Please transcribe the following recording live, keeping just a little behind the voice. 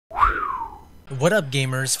What up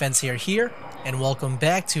gamers, Fancier here, and welcome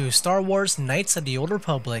back to Star Wars Knights of the Old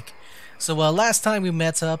Republic. So last time we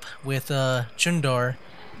met up with Chundar,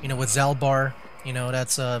 with Zalbar,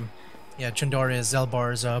 Chundar is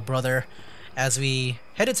Zalbar's brother, as we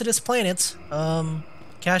headed to this planet,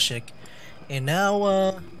 Kashyyyk. And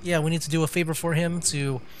now, we need to do a favor for him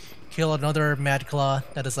to kill another Mad Claw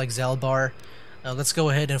that is like Zalbar. Let's go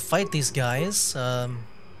ahead and fight these guys.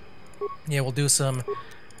 We'll do some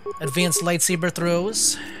advanced lightsaber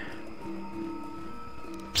throws.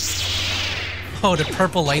 Oh, the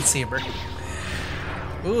purple lightsaber.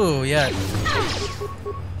 Ooh, yeah.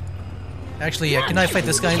 Actually, can I fight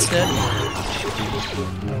this guy instead?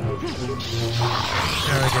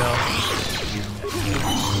 There we go.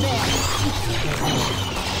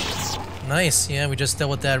 Nice, yeah, we just dealt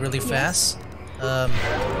with that really fast. We're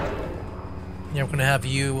gonna have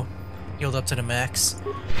you healed up to the max.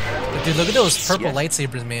 But dude, look at those purple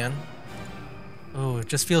lightsabers, man. Oh, it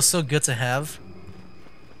just feels so good to have.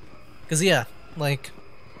 Cause yeah, I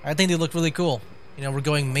think they look really cool. We're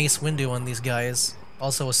going Mace Windu on these guys.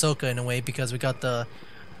 Also Ahsoka in a way, because we got the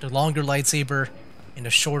longer lightsaber and the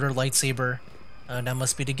shorter lightsaber. That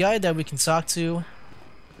must be the guy that we can talk to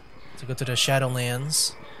go to the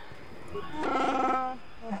Shadowlands.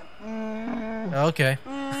 Okay.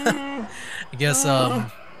 I guess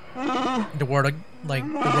the word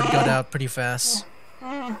got out pretty fast.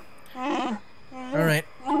 All right.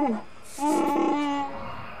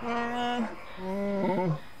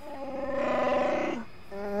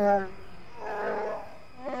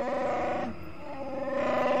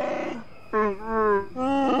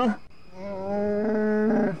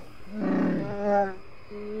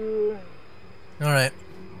 Alright.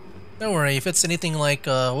 Don't worry, if it's anything like,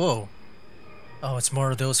 whoa. Oh, it's more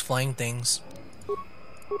of those flying things.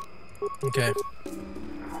 Okay.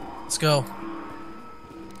 Let's go.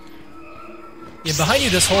 Yeah, behind you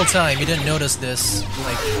this whole time, you didn't notice this.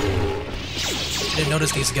 You didn't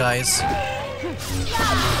notice these guys.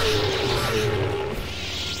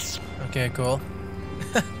 Okay, cool.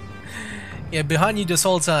 Yeah, behind you this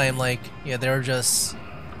whole time, they're just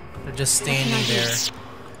standing there.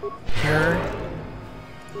 Here.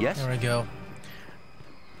 Yes. There we go.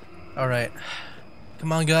 Alright.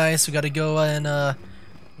 Come on, guys. We gotta go and,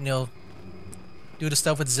 do the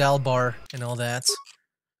stuff with Zalbar and all that.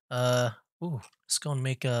 Let's go and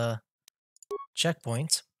make a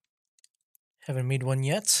checkpoint. Haven't made one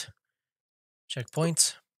yet.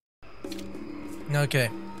 Checkpoint. Okay.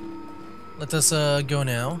 Let us, go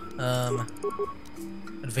now.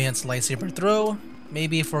 Advanced lightsaber throw.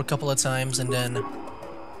 Maybe for a couple of times and then...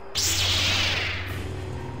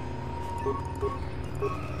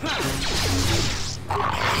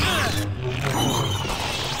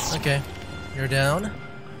 Okay, you're down.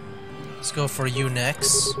 Let's go for you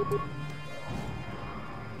next.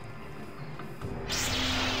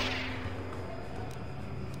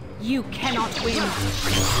 You cannot win.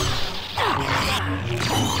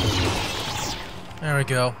 There we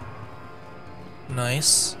go.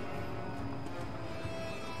 Nice.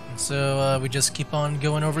 And so we just keep on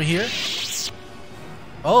going over here.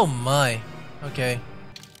 Oh my. Okay.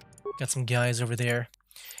 Got some guys over there.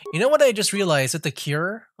 You know what I just realized? That the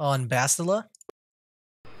cure on Bastila?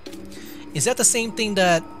 Is that the same thing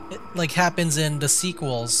that happens in the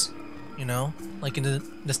sequels? In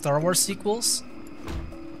the Star Wars sequels?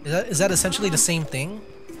 Is that essentially the same thing?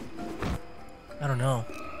 I don't know.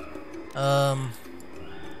 Oh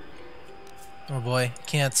boy,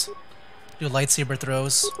 can't do lightsaber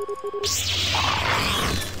throws.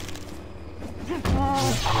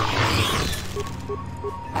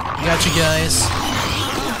 Got you guys.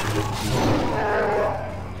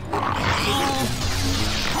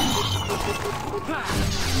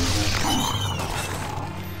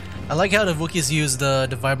 I like how the Wookiees use the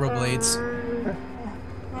vibro blades.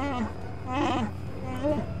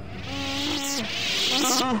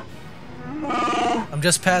 I'm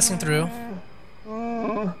just passing through.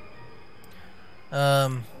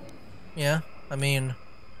 Yeah, I mean,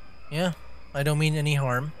 yeah, I don't mean any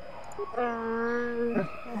harm.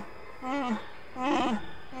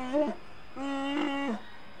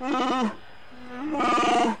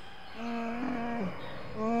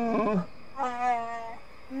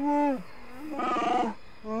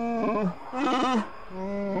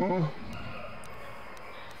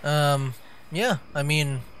 Yeah, I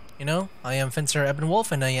mean, I am Fencer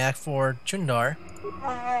Ebenwolf and I act for Chundar.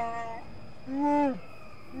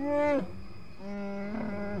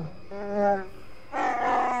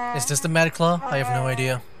 Is this the Mad Claw? I have no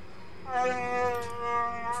idea.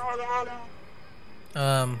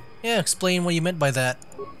 Yeah, explain what you meant by that.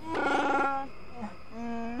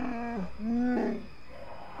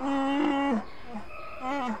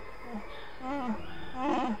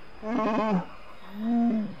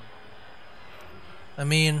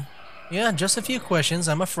 Yeah, just a few questions.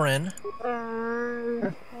 I'm a friend.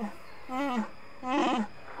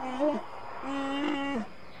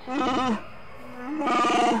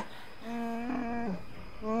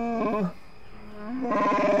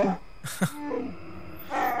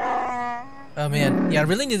 Oh man, yeah, I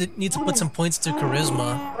really need to put some points to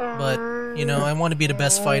charisma, but you know, I want to be the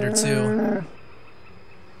best fighter too.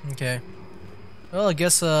 Okay. Well, I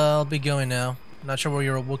guess I'll be going now. Not sure where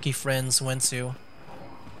your Wookiee friends went to.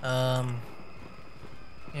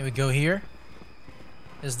 Here we go here.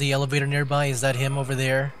 Is the elevator nearby? Is that him over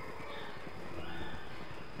there?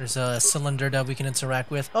 There's a cylinder that we can interact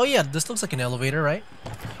with. Oh yeah, this looks like an elevator, right?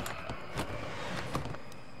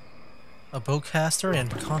 A bowcaster and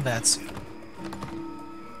combat suit.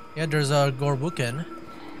 Yeah, there's a Gorwukin.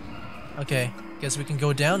 Okay, guess we can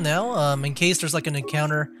go down now. In case there's like an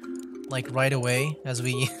encounter, like right away as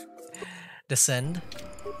we descend.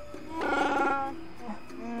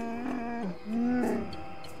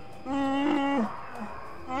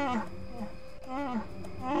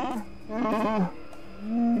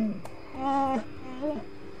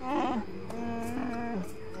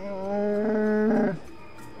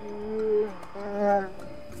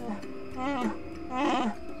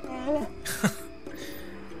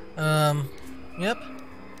 Yep.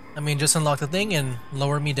 I mean, just unlock the thing and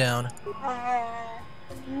lower me down.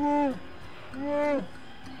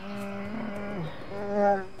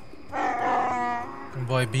 And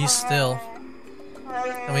boy, be still.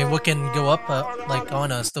 I mean, what can go up, like,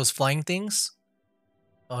 on us? Those flying things?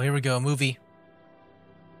 Oh, here we go, movie.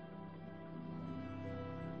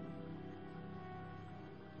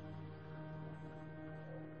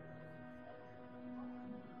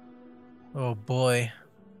 Oh boy.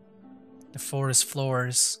 The forest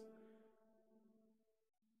floors.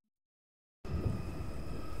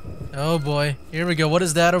 Oh boy, here we go. What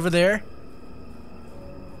is that over there?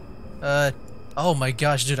 Oh my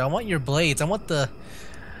gosh, dude, I want your blades. I want the...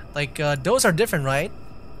 Like, those are different, right?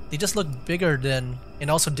 They just look bigger than... And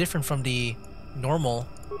also different from the normal.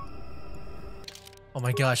 Oh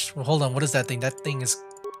my gosh, well, hold on, what is that thing? That thing is...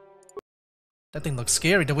 That thing looks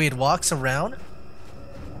scary, the way it walks around.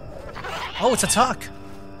 Oh, it's a talk!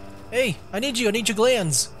 Hey, I need your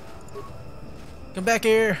glands! Come back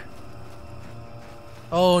here!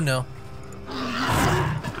 Oh no.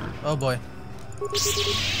 Oh boy.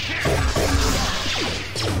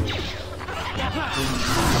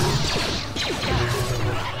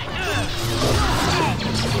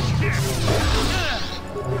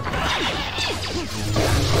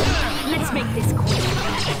 Let's make this quick.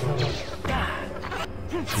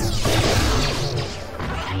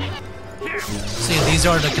 See, these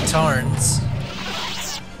are the Katarns.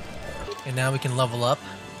 And now we can level up.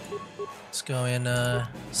 Let's go in,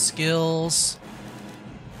 skills.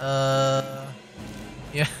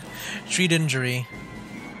 Yeah, treat injury.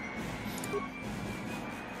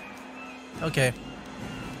 Okay.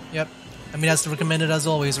 Yep. I mean, that's recommended as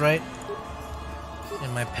always, right?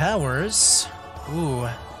 And my powers. Ooh.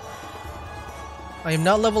 I am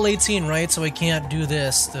not level 18, right? So I can't do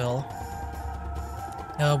this still.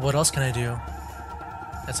 What else can I do?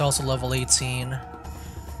 That's also level 18.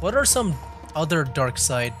 What are some other dark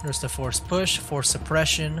side? There's the force push, force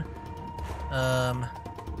suppression.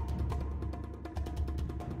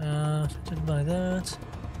 Didn't buy that.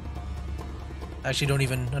 I actually don't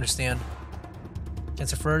even understand.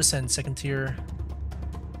 Cancer first and second tier.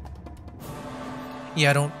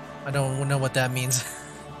 Yeah, I don't know what that means.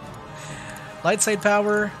 Light side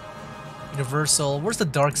power, universal. Where's the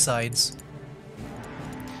dark sides?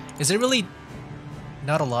 Is it really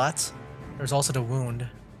not a lot? There's also the wound.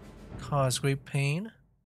 Cause great pain.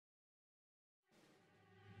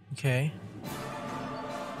 Okay.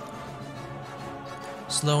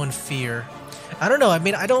 Slow and fear. I don't know. I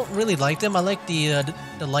mean, I don't really like them. I like the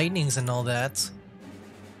lightnings and all that.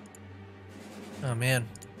 Oh man.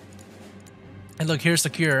 And look, here's the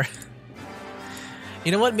cure.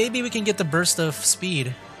 You know what? Maybe we can get the burst of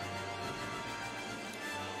speed.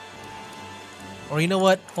 Or you know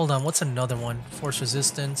what? Hold on. What's another one? Force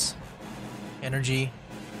resistance, energy.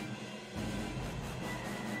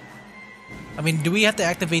 I mean, do we have to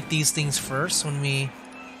activate these things first when we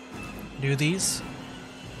do these?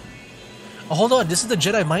 Oh, hold on. This is the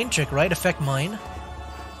Jedi mind trick, right? Affect mine.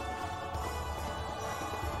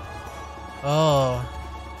 Oh.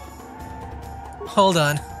 Hold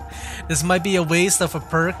on. This might be a waste of a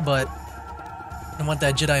perk, but I want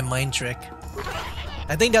that Jedi mind trick.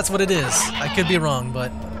 I think that's what it is. I could be wrong,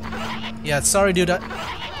 but yeah, sorry dude,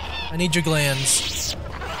 I need your glands.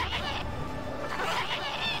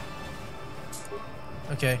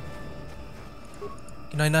 Okay.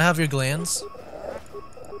 Can I not have your glands?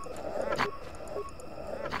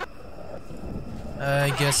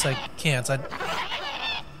 I guess I can't. I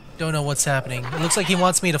don't know what's happening. It looks like he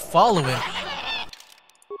wants me to follow him.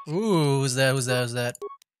 Ooh, who's that? Who's that? Who's that?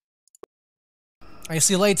 I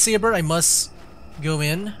see a lightsaber. I must go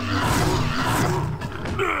in.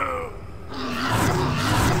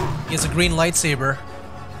 He has a green lightsaber.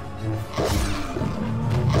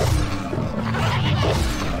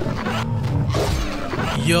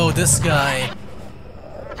 Yo, this guy.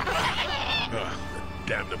 The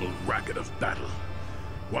damnable racket of battle.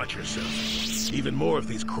 Watch yourself. Even more of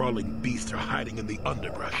these crawling beasts are hiding in the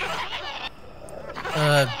underbrush.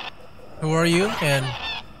 Who are you? And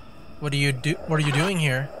what are you doing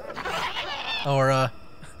here? Or,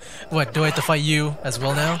 what, do I have to fight you as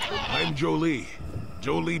well now? I'm Jolee.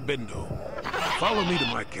 Jolee Bindo. Follow me to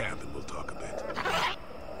my camp and we'll talk a bit.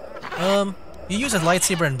 You use a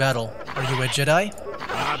lightsaber in battle. Are you a Jedi?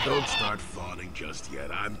 Ah, don't start fawning just yet.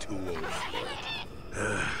 I'm too old for it.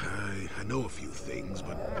 I know a few things,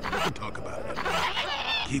 but we can talk about it.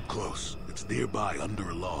 Keep close. It's nearby under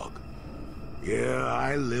a log. Yeah,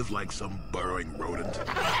 I live like some burrowing rodent.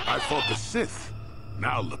 I fought the Sith.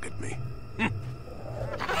 Now look at me.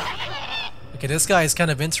 Okay, this guy is kind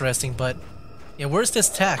of interesting, but... yeah, where's this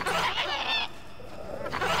tack?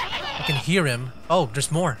 I can hear him. Oh,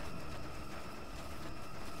 there's more.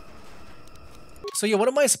 So yeah, what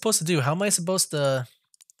am I supposed to do? How am I supposed to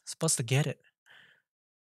get it?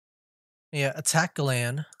 Yeah, attack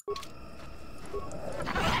gland.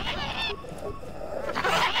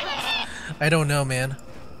 I don't know, man.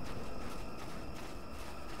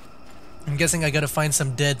 I'm guessing I gotta find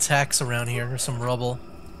some dead tacks around here, or some rubble.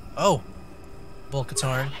 Oh!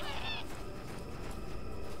 Bo-Katan.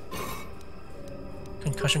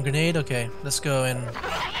 Concussion grenade? Okay, let's go and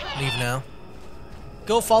leave now.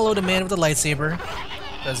 Go follow the man with the lightsaber.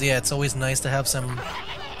 Because, yeah, it's always nice to have some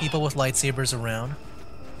people with lightsabers around.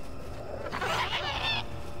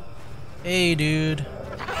 Hey, dude.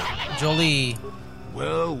 Jolee.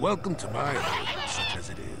 Well, welcome to my home, such as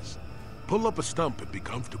it is. Pull up a stump and be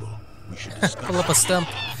comfortable. We should discuss. Pull up a stump.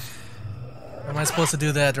 How am I supposed to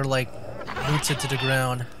do that? They're like rooted to the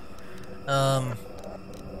ground.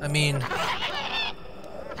 I mean,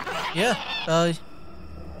 yeah.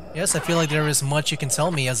 Yes, I feel like there is much you can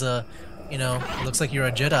tell me as a, you know, it looks like you're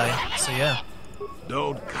a Jedi. So yeah.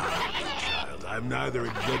 Don't coddle me, child. I'm neither a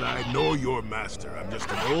Jedi nor your master. I'm just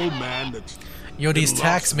an old man that's. Yo, these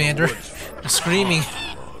tacks, man, they're screaming.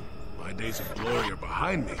 My days of glory are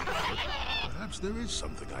behind me. But perhaps there is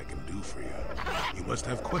something I can do for you. You must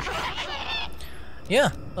have questions.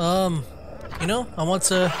 Yeah, you know, I want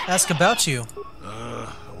to ask about you.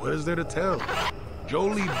 What is there to tell?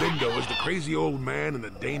 Jolee Bindo is the crazy old man in the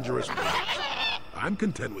dangerous woods. I'm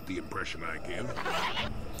content with the impression I give.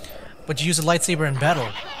 But you use a lightsaber in battle.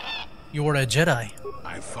 You were a Jedi.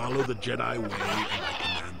 I follow the Jedi way and I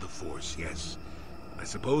command the Force, yes. I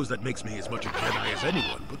suppose that makes me as much a Jedi as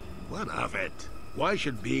anyone, but what of it? Why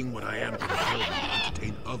should being what I am compel me to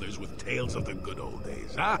entertain others with tales of the good old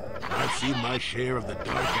days, huh? I've seen my share of the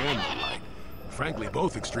dark and the light. Frankly,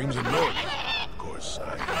 both extremes annoy me. Of course,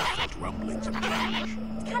 I have felt rumblings of change.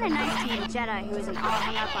 It's kind of nice to meet a Jedi who isn't all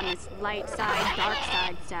hung up on this light side, dark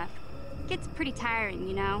side stuff. Gets pretty tiring,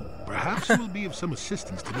 you know? Perhaps you will be of some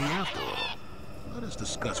assistance to me after all. Let us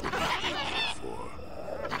discuss what we came here for.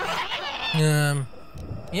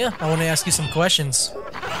 Yeah, I want to ask you some questions.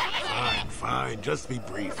 Fine, just be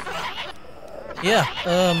brief. Yeah,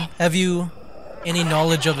 have you any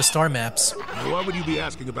knowledge of the star maps? Now, why would you be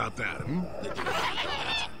asking about that, hmm?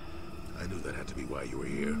 I knew that had to be why you were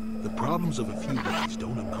here. The problems of a few weeks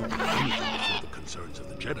don't amount to anything before the concerns of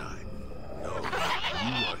the Jedi. No,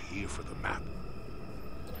 you are here for the map.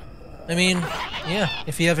 I mean, yeah,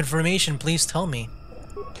 if you have information, please tell me.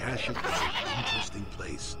 Kashyyyk is an interesting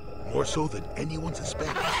place, more so than anyone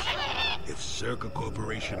suspects. If Circa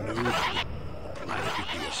Corporation knew, the planet would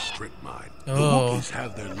be a strip mine. The Wookiees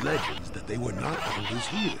have their legends that they were not always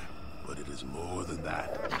here. But it is more than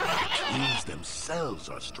that. The trees themselves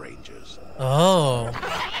are strangers. Oh.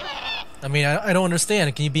 I mean, I don't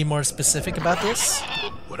understand. Can you be more specific about this?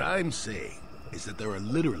 What I'm saying is that there are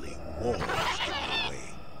literally walls in your way.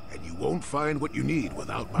 And you won't find what you need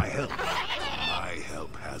without my help. And my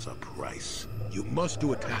help has a price. You must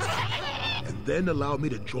do a task for me, and then allow me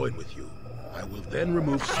to join with you. I will then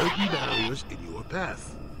remove certain barriers in your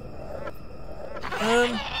path.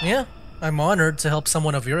 Yeah. I'm honored to help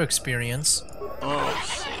someone of your experience. Oh,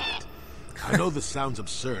 save it. I know this sounds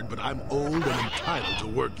absurd, but I'm old and entitled to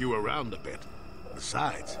work you around a bit.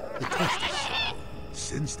 Besides, the test is simple.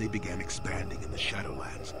 Since they began expanding in the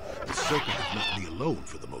Shadowlands, the Circa have left me alone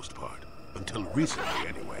for the most part. Until recently,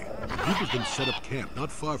 anyway. A group of them set up camp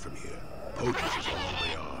not far from here. Poachers is all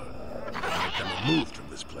they are. I'd like them removed from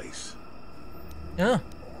this place. Yeah.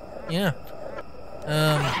 Yeah.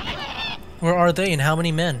 Where are they and how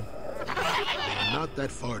many men? They are not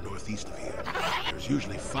that far northeast of here. There's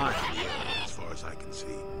usually 5 in the area as far as I can see.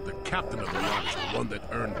 The captain of the lot is the one that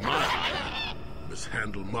earned my hire.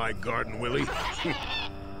 Mishandle my garden, Willie.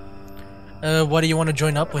 Why do you want to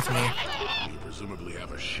join up with me? You presumably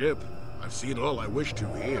have a ship. I've seen all I wish to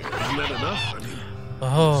here. Isn't that enough? I mean,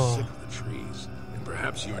 Oh. I'm sick of the trees. And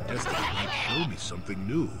perhaps your destiny might show me something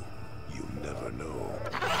new. You never know.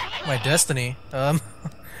 My destiny?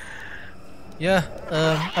 Yeah,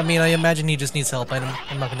 I mean, I imagine he just needs help.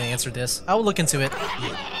 I'm not gonna answer this. I will look into it.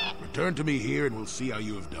 Good. Return to me here and we'll see how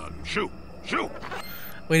you have done. Shoot! Shoot!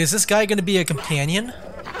 Wait, is this guy gonna be a companion?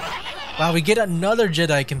 Wow, we get another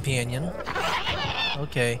Jedi companion.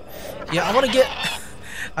 Okay. Yeah, I wanna get...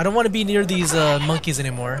 I don't want to be near these monkeys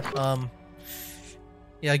anymore.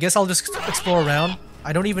 Yeah, I guess I'll just explore around.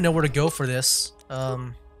 I don't even know where to go for this.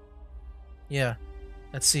 Yeah.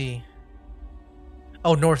 Let's see.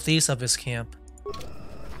 Oh, northeast of his camp.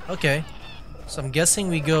 Okay. So I'm guessing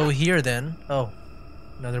we go here then. Oh,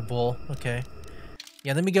 another bull. Okay.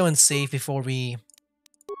 Yeah, let me go and save before we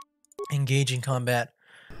engage in combat.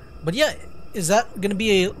 But yeah, is that gonna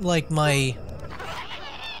be like my...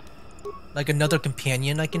 like another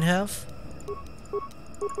companion I can have?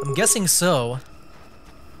 I'm guessing so.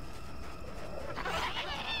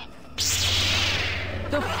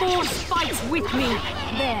 The Force fights with me.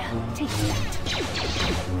 There, take that.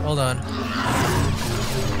 Hold on.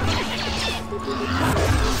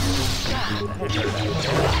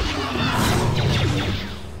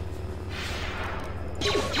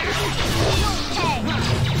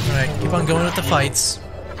 Alright, keep on going with the fights.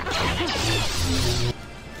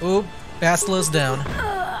 Oop, Bastila's down.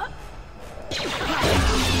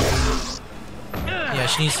 Yeah,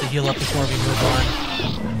 she needs to heal up before we move on.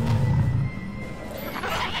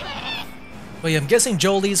 Well, yeah, I'm guessing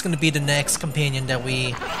Jolee is going to be the next companion that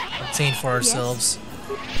we obtain for ourselves.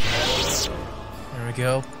 Yes. There we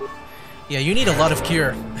go. Yeah, you need a lot of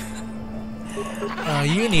cure.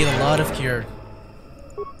 You need a lot of cure.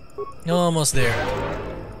 Almost there.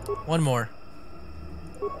 One more.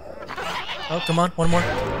 Oh, come on, one more.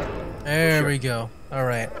 There we go.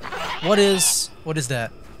 Alright. What is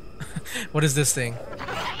that? What is this thing?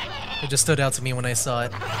 It just stood out to me when I saw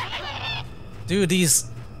it. Dude, these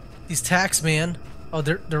tacks, man. Oh,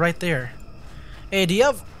 they're right there. Hey, do you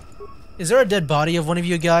have... is there a dead body of one of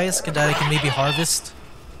you guys that I can maybe harvest?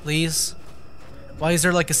 Please? Why is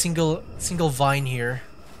there like a single vine here?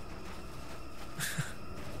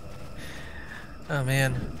 Oh,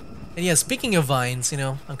 man. And yeah, speaking of vines, you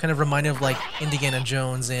know, I'm kind of reminded of like Indiana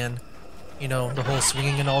Jones and, you know, the whole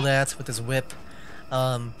swinging and all that with his whip.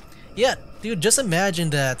 Yeah, dude, just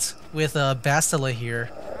imagine that with Bastila here.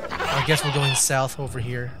 I guess we're going south over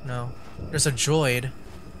here. No. There's a droid.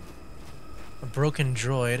 A broken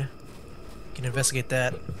droid. We can investigate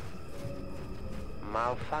that.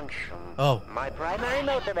 Malfunction. Oh. My primary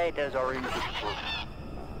motivators are in push.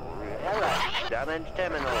 Error. Damage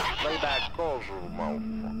terminal. Playback causal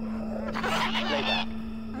malfunction. Playback.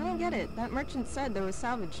 I don't get it. That merchant said there was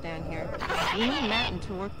salvage down here. We need Matten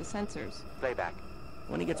to work the sensors. Playback.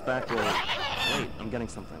 When he gets back, we'll... Wait, I'm getting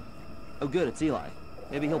something. Oh good, it's Eli.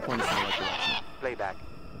 Maybe he'll point us in the right direction. Playback.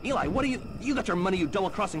 Eli, what are you... You got your money, you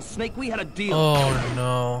double-crossing snake. We had a deal. Oh,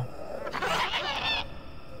 no.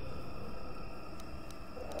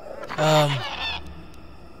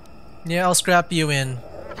 Yeah, I'll scrap you in.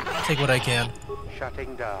 Take what I can.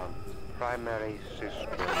 Shutting down. Primary system.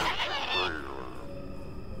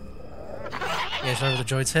 Yeah, start with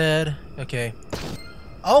the droid's head. Okay.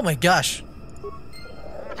 Oh my gosh!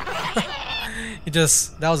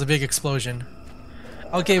 That was a big explosion.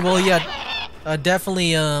 Okay, well, yeah,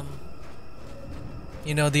 definitely, you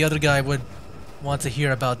know, the other guy would want to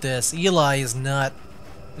hear about this. Eli is not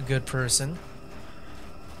a good person.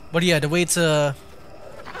 But yeah, the way to,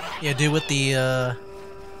 yeah, deal with the,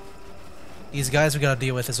 these guys we gotta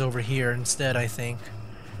deal with is over here instead, I think.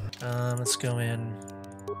 Let's go in.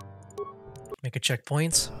 Make a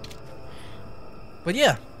checkpoint. But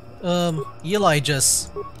yeah, Eli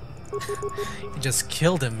just... he just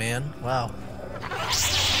killed him, man. Wow.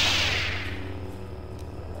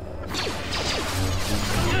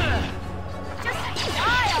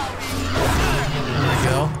 There we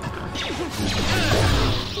go.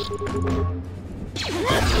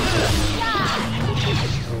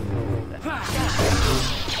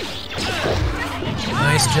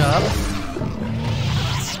 Nice job.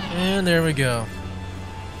 And there we go.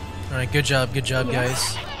 Alright, good job,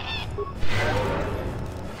 guys.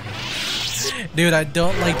 Dude, I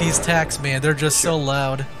don't like these tacks, man. They're just so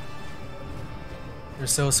loud. They're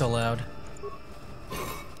so loud.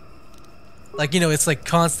 Like, you know, it's like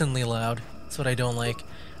constantly loud. That's what I don't like.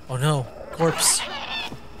 Oh no, corpse.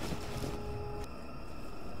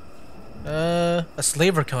 A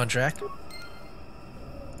slaver contract.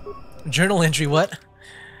 Journal entry, what?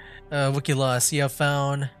 Wiki loss. You have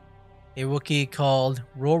found a Wookiee called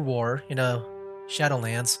Rorwar in a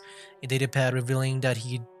Shadowlands. A datapad revealing that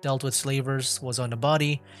he dealt with slavers was on the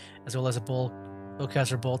body, as well as a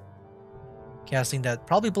bowcaster bolt casting that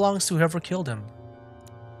probably belongs to whoever killed him.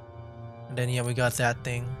 And then yeah, we got that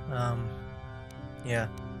thing. Yeah.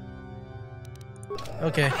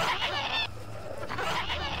 Okay.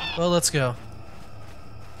 Well, let's go.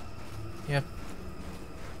 Yep.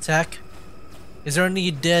 Tack. Is there any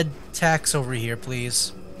dead tacks over here,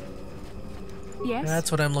 please? Yes?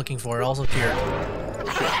 That's what I'm looking for. Also cure.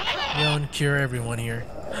 Sure. You don't cure everyone here.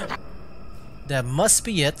 That must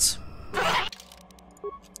be it.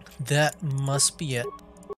 That must be it.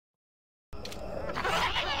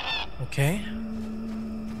 Okay.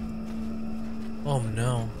 Oh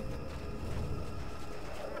no.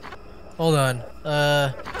 Hold on.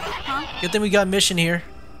 Good thing we got mission here.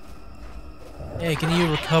 Hey, can you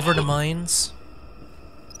recover the mines?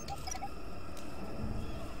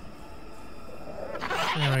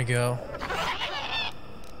 There we go.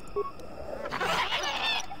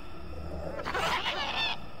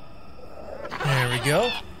 There we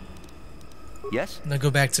go. Yes? Now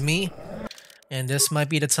go back to me. And this might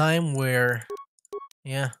be the time where...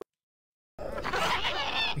 Yeah.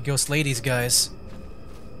 We go slay these guys.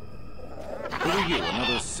 Who are you,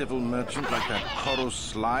 another civil merchant like that coral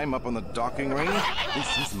slime up on the docking ring?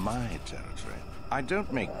 This is my territory. I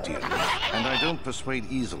don't make deals, and I don't persuade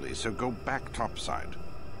easily, so go back topside.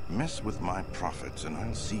 Mess with my profits, and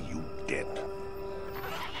I'll see you dead.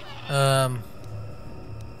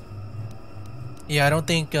 Yeah, I don't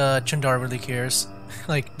think Chundar really cares.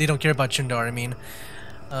 Like, they don't care about Chundar, I mean.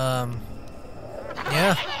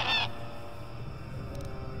 Yeah.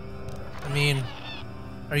 I mean,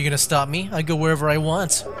 are you gonna stop me? I go wherever I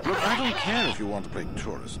want. Look, I don't care if you want to play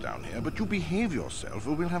tourist down here, but you behave yourself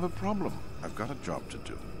or we'll have a problem. I've got a job to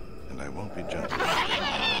do, and I won't be gentle if you get in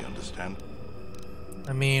my way, understand?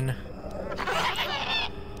 I mean...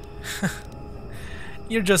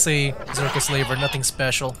 You're just a Zerka slaver, nothing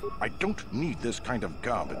special. I don't need this kind of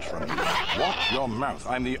garbage from you. Watch your mouth.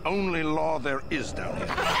 I'm the only law there is down here. If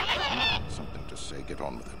you have something to say, get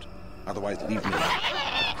on with it. Otherwise, leave me. I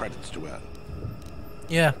have credits to earn.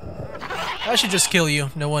 Yeah. I should just kill you.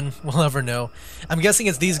 No one will ever know. I'm guessing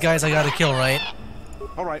it's these guys I gotta kill, right?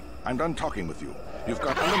 All right, I'm done talking with you. You've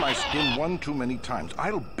got under my skin one too many times.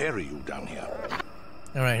 I'll bury you down here.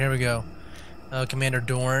 Alright, here we go. Commander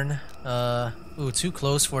Dorn. Ooh, too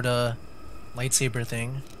close for the lightsaber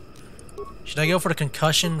thing. Should I go for the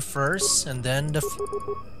concussion first, and then the...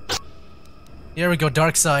 There we go,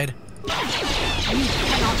 dark side. You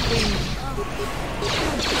cannot win.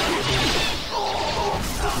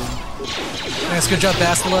 Nice, good job,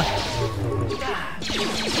 Bastila.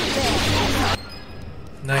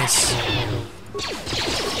 Nice.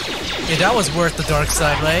 Yeah, that was worth the dark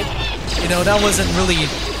side, right? You know, that wasn't really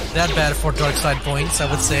that bad for dark side points, I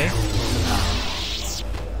would say.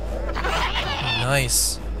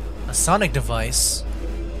 Nice. A sonic device.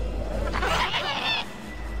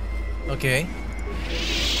 Okay.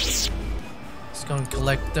 Let's go and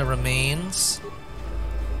collect the remains.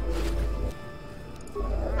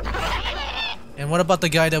 And what about the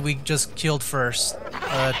guy that we just killed first?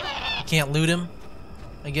 You can't loot him,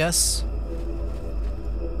 I guess?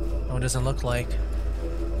 No, it doesn't look like.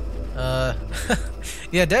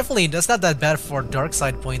 Yeah, definitely, that's not that bad for dark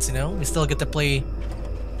side points, you know? We still get to play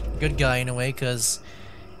good guy in a way, because...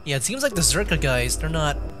 Yeah, it seems like the Zerka guys, they're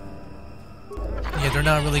not... Yeah, they're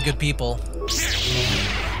not really good people.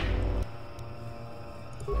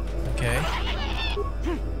 Okay.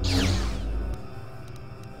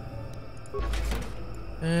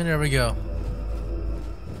 And there we go.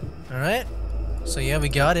 Alright. So yeah, we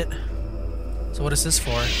got it. So what is this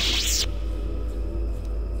for?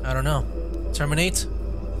 I don't know. Terminate?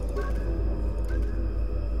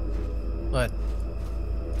 What?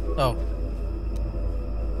 Oh.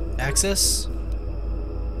 Access?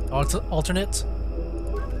 Alternate?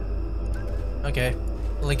 Okay.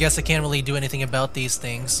 Well, I guess I can't really do anything about these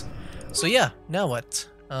things. So yeah, now what?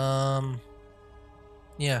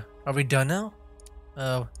 Yeah. Are we done now?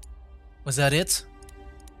 Was that it?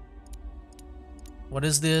 What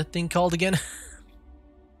is the thing called again?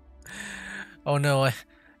 Oh no,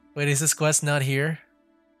 wait, is this quest not here?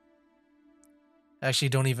 Actually, I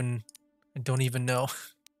don't even know.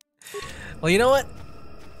 Well, you know what?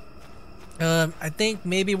 I think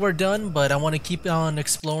maybe we're done, but I want to keep on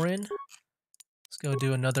exploring. Let's go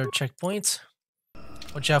do another checkpoint.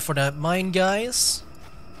 Watch out for that mine, guys.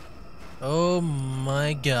 Oh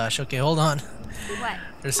my gosh. Okay, hold on. What?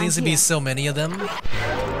 There seems to be so many of them.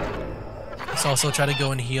 Let's also try to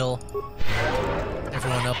go and heal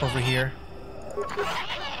everyone up over here.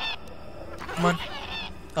 Come on.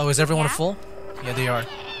 Oh, is everyone full? Yeah, they are.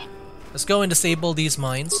 Let's go and disable these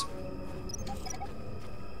mines.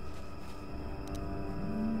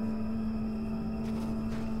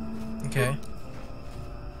 Okay.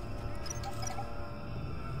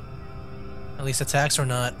 At least attacks are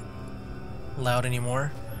not loud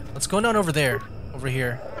anymore. Let's go down over there. Over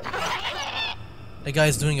here. The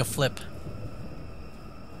guy's doing a flip.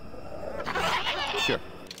 Sure.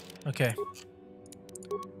 Okay.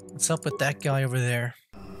 What's up with that guy over there?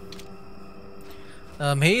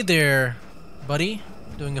 Hey there, buddy.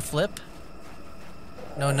 Doing a flip?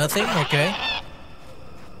 No, nothing? Okay.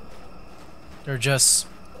 They're just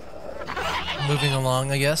moving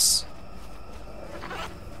along, I guess.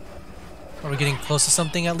 Are we getting close to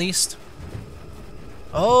something at least?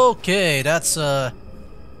 Okay, that's that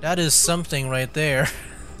is something right there.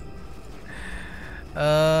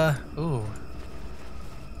 Ooh.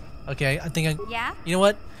 Okay, I think I... Yeah? You know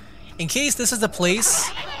what? In case this is the place,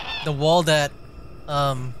 the wall that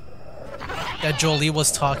that Jolee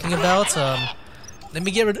was talking about, let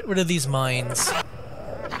me get rid of these mines.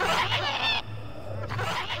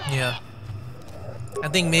 Yeah. I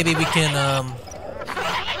think maybe we can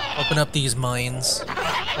open up these mines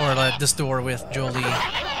or like this door with Jolee.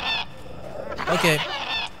 Okay.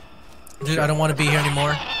 Dude, I don't want to be here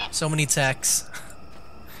anymore. So many attacks.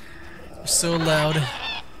 They're so loud.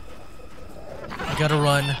 I gotta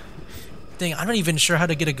run. Dang, I'm not even sure how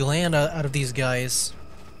to get a gland out of these guys.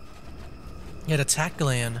 Get attack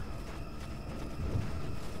gland.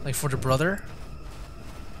 Like for the brother?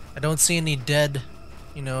 I don't see any dead,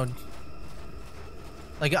 you know.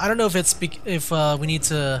 Like, I don't know if it's if we need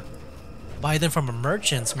to buy them from a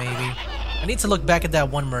merchant, maybe. I need to look back at that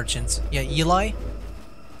one merchant. Yeah, Eli.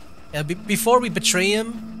 Yeah, before we betray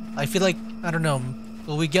him, I feel like, I don't know,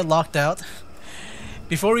 will we get locked out?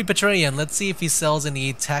 Before we betray him, let's see if he sells any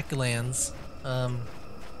attack lands.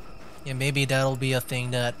 Yeah, maybe that'll be a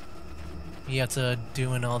thing that you have to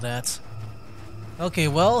do and all that. Okay,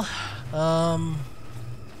 well,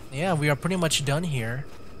 yeah, we are pretty much done here.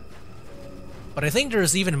 But I think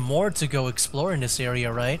there's even more to go explore in this area,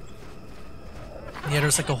 right? Yeah,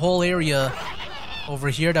 there's like a whole area over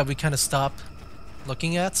here that we kind of stopped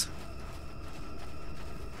looking at.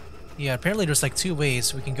 Yeah, apparently there's like two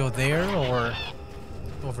ways. We can go there or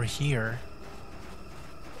over here.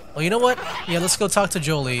 Well, you know what? Yeah, let's go talk to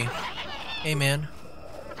Jolee. Hey, man.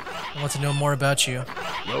 I want to know more about you.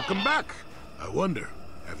 Welcome back. I wonder,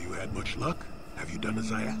 have you had much luck? Have you done as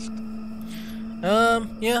I asked?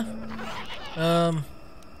 Yeah.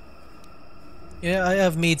 Yeah, I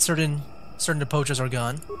have made certain poachers are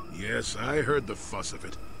gone. Yes, I heard the fuss of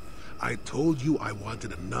it. I told you I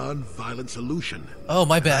wanted a non-violent solution. Oh,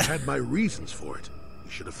 my bad. I had my reasons for it.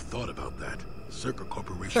 You should have thought about that. Circa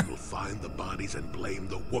Corporation will find the bodies and blame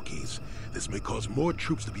the Wookiees. This may cause more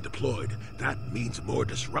troops to be deployed. That means more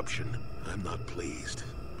disruption. I'm not pleased.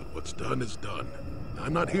 But what's done is done.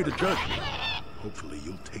 I'm not here to judge you. Hopefully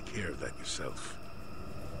you'll take care of that yourself.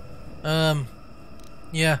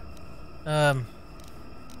 Yeah.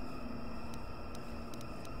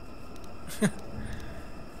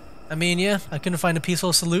 I mean, yeah, I couldn't find a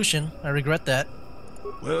peaceful solution. I regret that.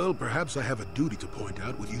 Well, perhaps I have a duty to point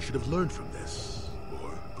out what you should have learned from this.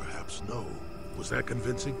 Or perhaps no. Was that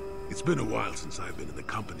convincing? It's been a while since I've been in the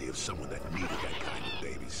company of someone that needed that kind of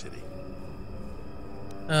babysitting.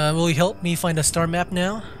 Will you help me find a star map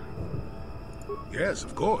now? Yes,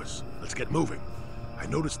 of course. Let's get moving. I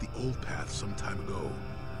noticed the old path some time ago.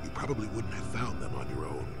 You probably wouldn't have found them on your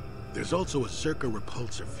own. There's also a Circa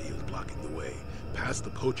repulsor field blocking the way, past the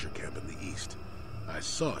poacher camp in the east. I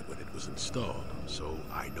saw it when it was installed, so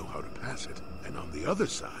I know how to pass it. And on the other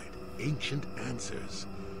side, ancient answers.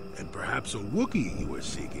 And perhaps a Wookiee you were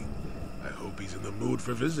seeking. I hope he's in the mood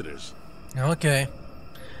for visitors. Okay.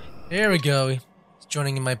 There we go. He's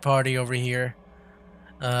joining in my party over here.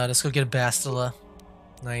 Let's go get a Bastila.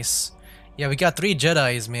 Nice. Yeah, we got 3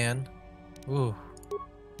 Jedis, man. Ooh.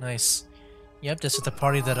 Nice. Yep, this is the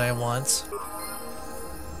party that I want.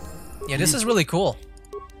 Yeah, this is really cool.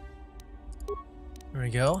 There we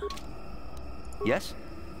go. Yes?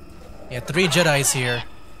 Yeah, 3 Jedis here.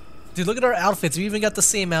 Dude, look at our outfits. We even got the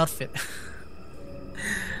same outfit.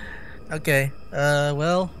 Okay.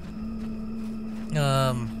 Well.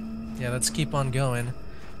 Yeah, let's keep on going.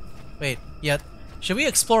 Wait, Yet, should we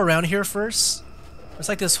explore around here first? There's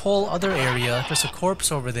like this whole other area. There's a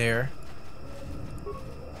corpse over there.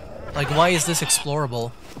 Like, why is this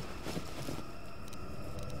explorable?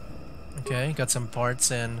 Okay, got some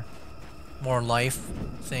parts and more life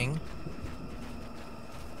thing.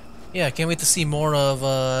 Yeah, can't wait to see more of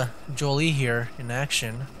Jolee here in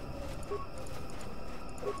action.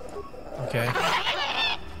 Okay.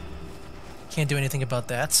 Can't do anything about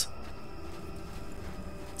that.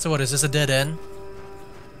 So what, is this a dead end?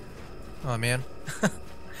 Oh man.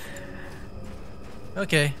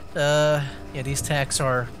 Okay, yeah, these tacks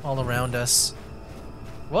are all around us.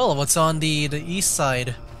 Well, what's on the east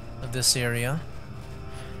side of this area?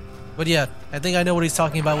 But yeah, I think I know what he's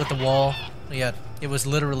talking about with the wall. Yeah, it was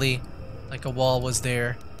literally like a wall was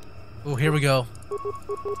there. Oh, here we go.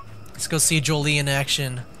 Let's go see Jolee in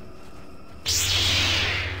action.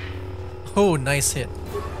 Oh, nice hit.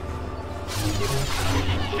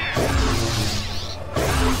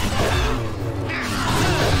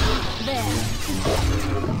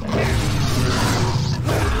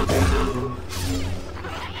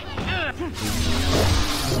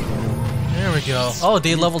 There we go. Oh,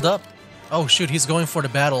 they leveled up. Oh shoot, he's going for the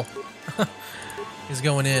battle. He's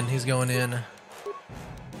going in, he's going in.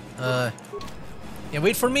 Yeah,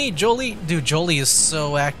 wait for me, Jolee. Dude, Jolee is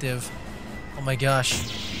so active. Oh my gosh.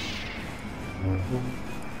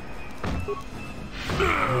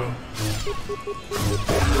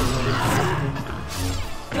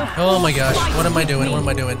 Oh my gosh, what am I doing? What am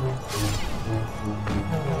I doing?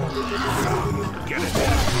 Get it.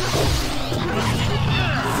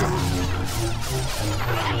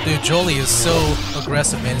 Dude, Jolee is so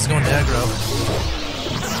aggressive, man. He's going aggro.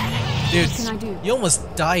 Dude, What can I do? you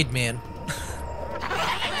almost died, man.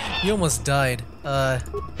 You almost died. You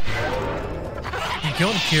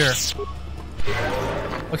going Cure.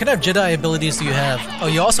 What kind of Jedi abilities do you have? Oh,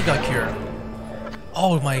 you also got Cure.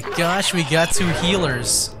 Oh my gosh, we got 2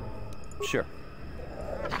 healers. Sure.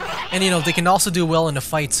 And you know, they can also do well in a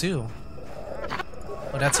fight too.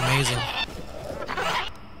 Oh, that's amazing.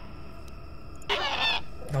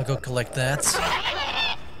 I'll go collect that.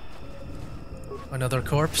 Another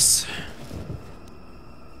corpse.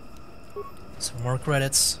 Some more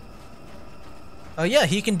credits. Oh yeah,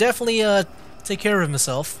 he can definitely take care of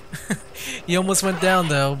himself. He almost went down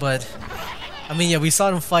though, but I mean, yeah, we saw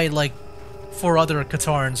him fight like 4 other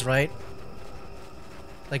Katarns, right?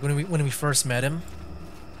 Like when we first met him.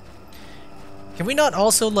 Can we not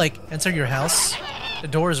also like enter your house? The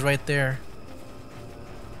door is right there.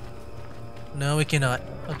 No, we cannot.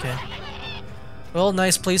 Okay. Well,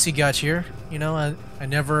 nice place you got here. You know, I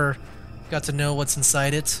never got to know what's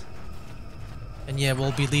inside it. And yeah,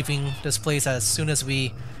 we'll be leaving this place as soon as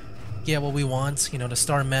we get what we want. You know, the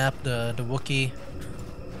star map, the Wookiee.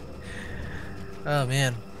 Oh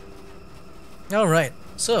man. Alright,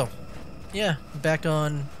 so yeah, back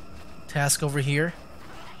on task over here.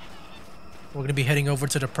 We're gonna be heading over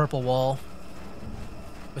to the purple wall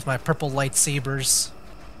with my purple lightsabers.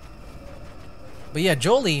 But yeah,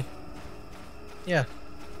 Jolee, yeah,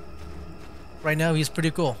 right now he's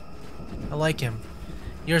pretty cool. I like him.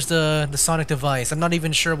 Here's the sonic device. I'm not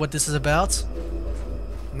even sure what this is about.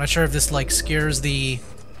 I'm not sure if this like scares the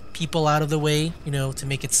people out of the way, you know, to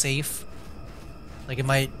make it safe. Like it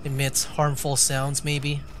might emit harmful sounds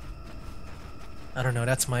maybe. I don't know,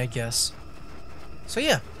 that's my guess. So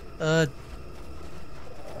yeah,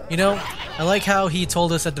 you know, I like how he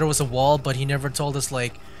told us that there was a wall, but he never told us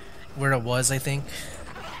like where it was, I think.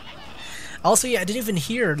 Also, yeah, I didn't even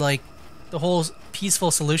hear like the whole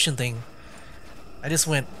peaceful solution thing. I just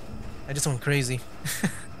went crazy.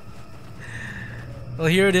 Well,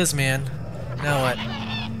 here it is, man. Now what?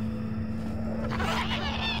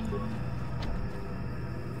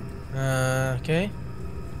 Okay.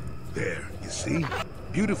 There, you see?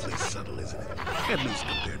 Beautifully subtle, isn't it? At least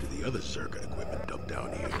compared to the other circuit equipment dumped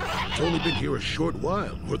down here. It's only been here a short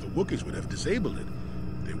while, or the Wookiees would have disabled it.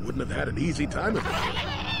 They wouldn't have had an easy time of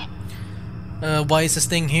it. Why is this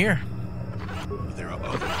thing here? There are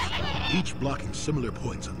others, each blocking similar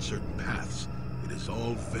points on certain paths. It is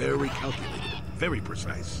all very calculated, very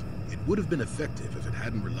precise. It would have been effective if it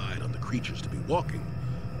hadn't relied on the creatures to be walking.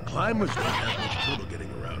 Climbers don't have much trouble getting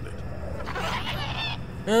around it.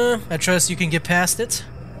 I trust you can get past it.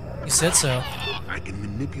 You said so. I can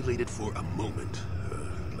manipulate it for a moment.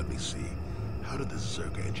 Let me see. How did the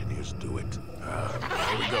Zerga engineers do it?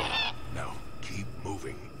 There we go. Now, keep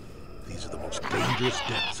moving. These are the most dangerous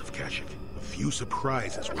depths of Kashyyyk. A few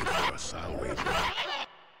surprises wait for us, I'll wager.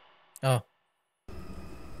 Oh.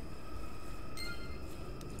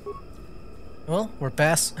 Well, we're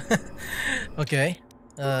past. Okay.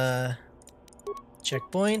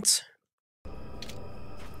 Checkpoint.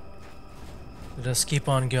 Just keep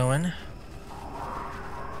on going.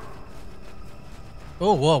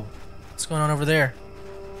 Oh, whoa. What's going on over there?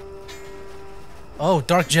 Oh,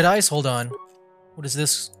 Dark Jedis? Hold on. What is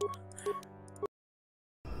this?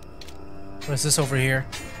 What is this over here?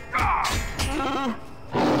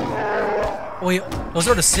 Wait, those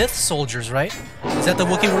are the Sith soldiers, right? Is that the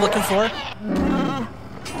Wookiee we're looking for?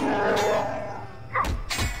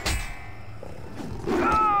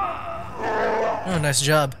 Oh, nice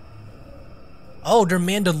job. Oh, they're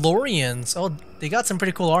Mandalorians. Oh, they got some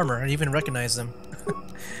pretty cool armor. I didn't even recognize them.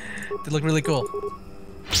 They look really cool.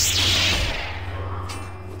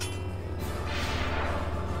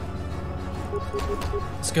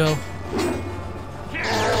 Let's go.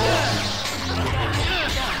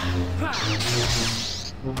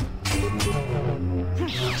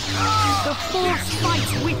 The Force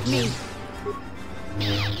fights with me.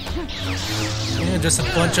 Yeah, just a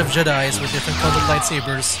bunch of Jedis with different colored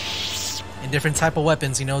lightsabers and different type of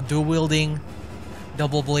weapons, you know, dual wielding,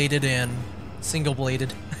 double bladed, and single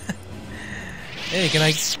bladed. Hey, can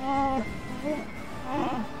I?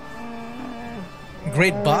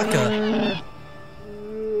 Great Baka.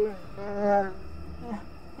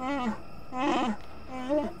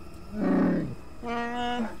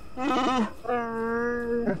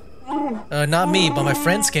 Not me, but my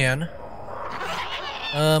friends can.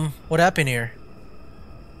 What happened here?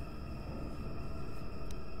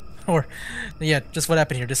 Or, yeah, just what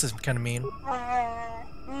happened here? This is kind of mean.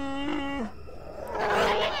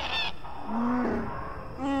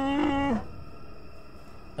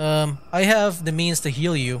 I have the means to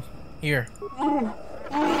heal you. Here.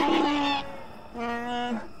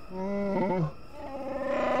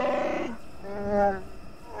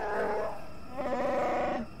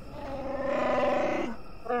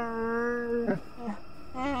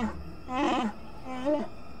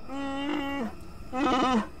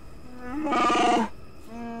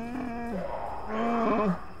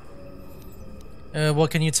 What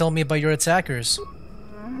can you tell me about your attackers?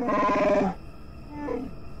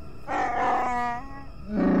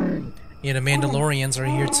 Yeah, the Mandalorians are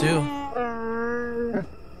here too.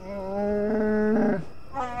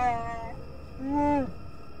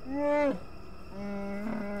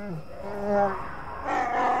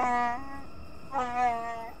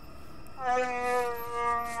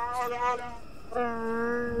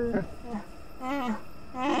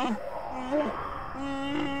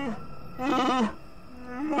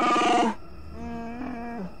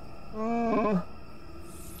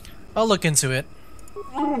 I'll look into it.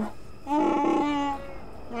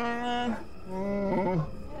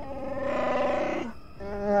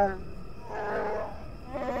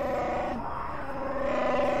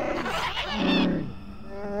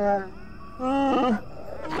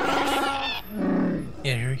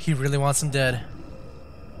 Yeah, he really wants him dead.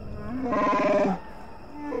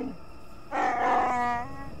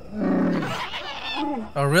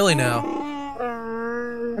 Oh, really now?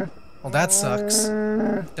 Well, that sucks.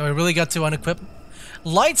 Then we really got to unequip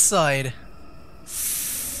light side.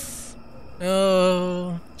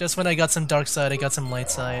 Oh, just when I got some dark side, I got some light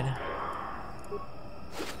side.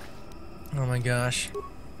 Oh my gosh.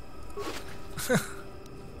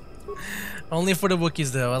 Only for the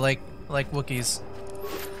Wookiees though. I like Wookiees.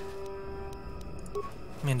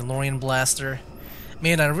 Mandalorian blaster.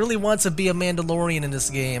 Man, I really want to be a Mandalorian in this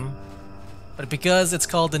game. But because it's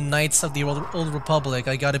called the Knights of the Old Republic,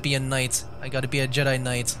 I gotta be a knight. I gotta be a Jedi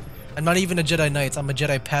Knight. I'm not even a Jedi Knight, I'm a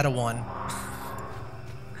Jedi Padawan.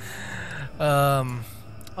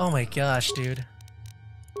 Oh my gosh, dude.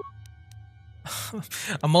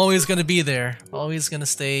 I'm always gonna be there. Always gonna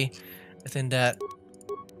stay within that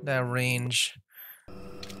range.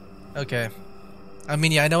 Okay. I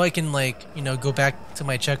mean, yeah, I know I can, like, you know, go back to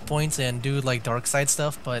my checkpoints and do, like, dark side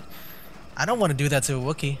stuff, but I don't want to do that to a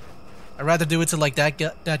Wookiee. I'd rather do it to, like, that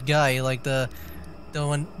guy, like the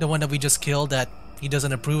one that we just killed that he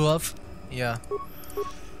doesn't approve of. Yeah.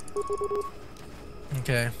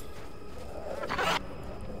 Okay.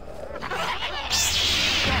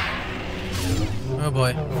 Oh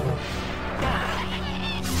boy.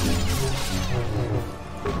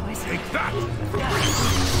 Take that!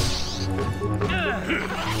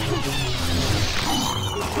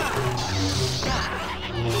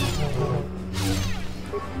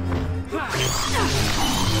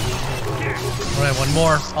 Alright, one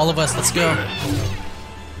more. All of us, let's go.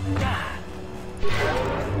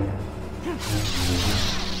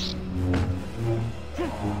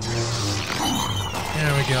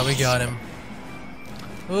 There we go, we got him.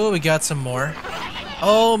 Oh, we got some more.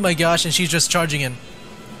 Oh my gosh, and she's just charging in.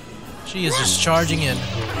 She is just charging in.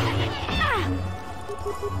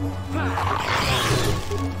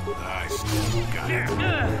 I still got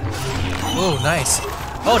Oh, nice.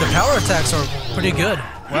 Oh, the power attacks are pretty good.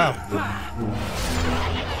 Wow.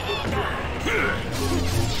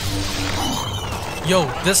 Yo,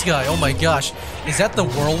 this guy, oh my gosh. Is that the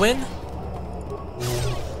whirlwind?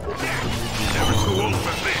 Never too old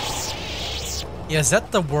for this. Yeah, is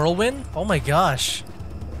that the whirlwind? Oh my gosh.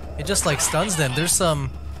 It just like stuns them. There's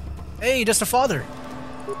some... Hey, just a father.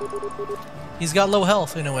 He's got low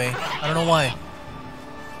health in a way. I don't know why.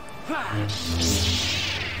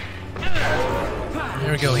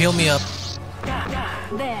 There we go, heal me up. There.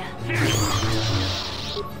 There.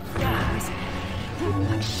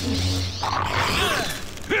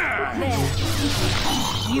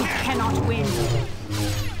 You cannot win.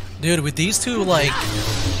 Dude, with these two, like...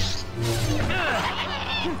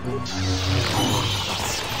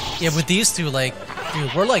 Yeah, with these two, like...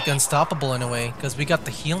 Dude, we're like unstoppable in a way, because we got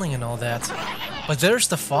the healing and all that. But there's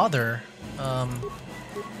the father.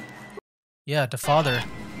 Yeah, the father.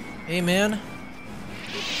 Hey, man.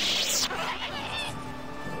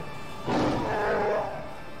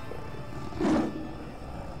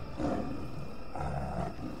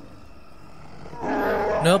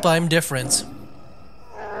 Nope, I'm different.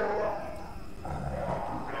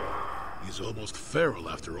 He's almost feral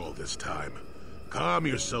after all this time. Calm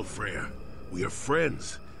yourself, Freya. We are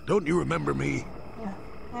friends. Don't you remember me?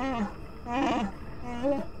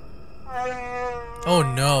 Oh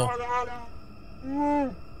no.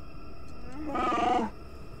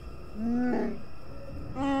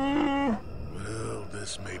 Well,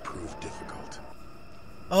 this may prove difficult.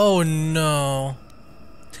 Oh no.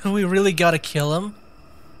 Do we really gotta kill him?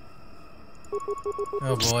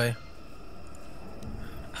 Oh boy.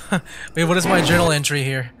 Wait, what is my journal entry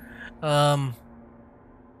here?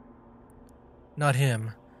 Not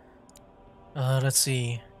him. Let's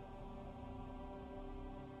see.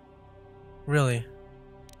 Really?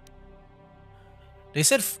 They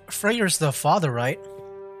said Freyr's the father, right?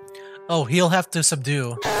 Oh, he'll have to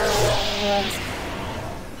subdue.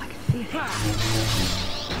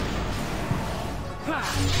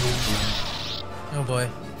 Oh boy.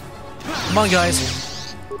 Come on,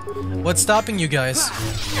 guys. What's stopping you guys?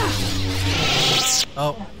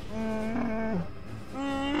 Oh.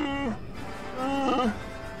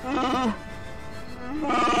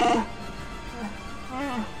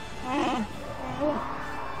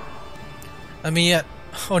 I mean, yeah.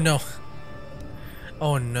 Oh no.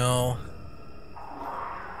 Oh no.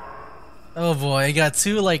 Oh boy, I got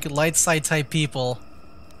two like light side type people.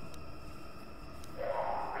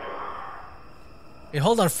 Wait,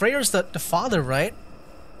 hold on. Freyr's the father, right?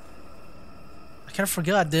 I kind of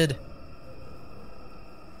forgot, dude.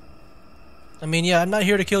 I mean, yeah, I'm not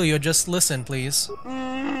here to kill you. Just listen, please.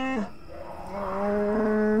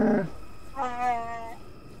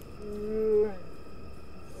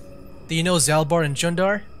 Do you know Zalbar and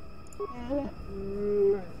Jundar?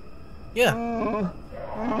 Yeah.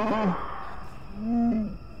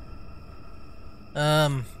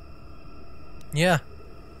 Yeah.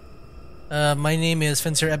 My name is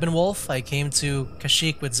Fencer Ebenwolf. I came to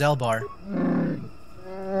Kashyyyk with Zalbar.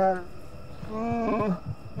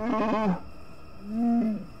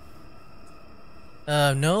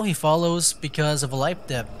 No, he follows because of a life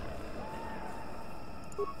debt.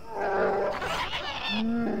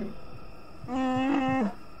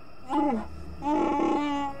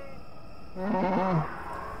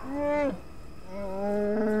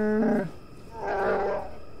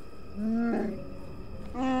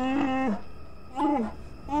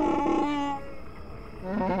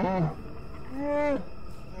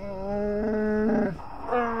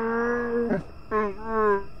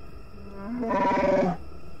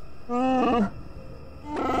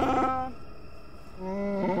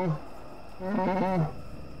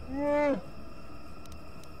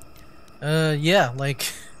 Yeah,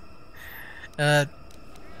 like, yeah,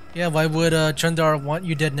 why would, Chundar want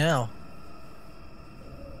you dead now?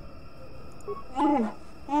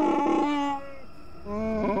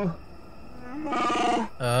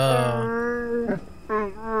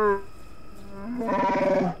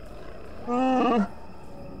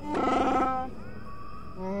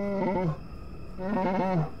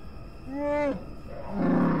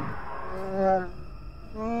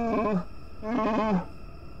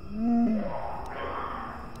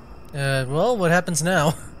 Well, what happens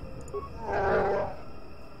now?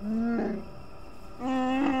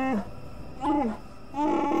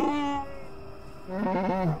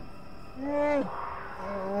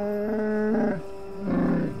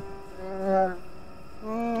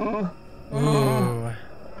 Ooh.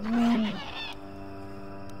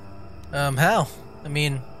 How? I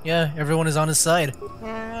mean, yeah, everyone is on his side.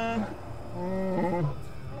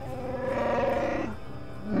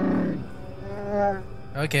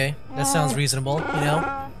 Okay, that sounds reasonable, you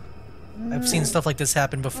know? I've seen stuff like this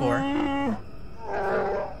happen before.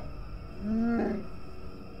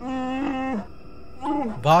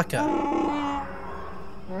 Baka.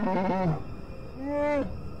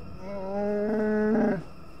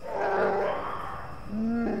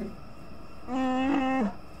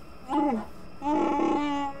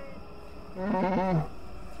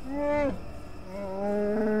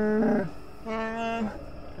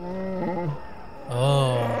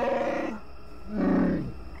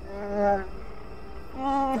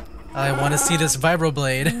 I want to see this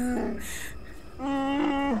vibroblade.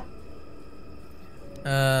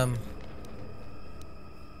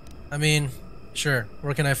 I mean, sure.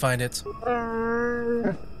 Where can I find it?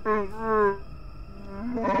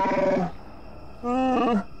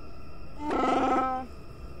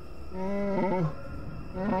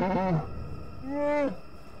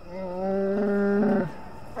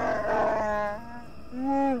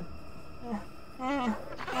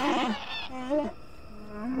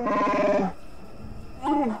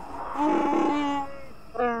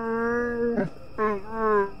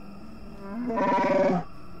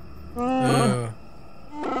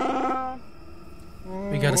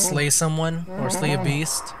 We gotta slay someone or slay a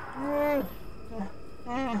beast.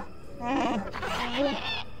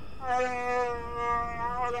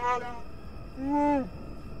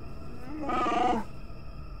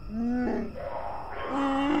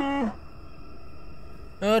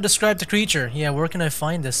 Oh, describe the creature. Yeah, where can I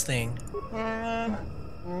find this thing?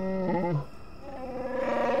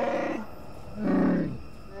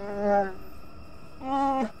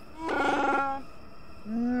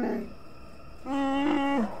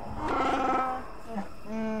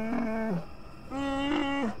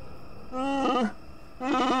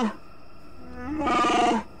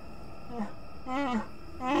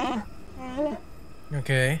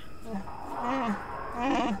 Okay.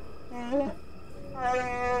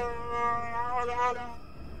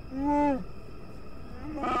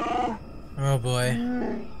 Oh boy.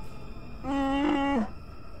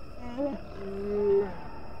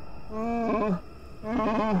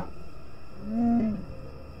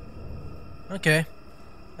 Okay.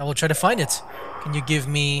 I will try to find it. Can you give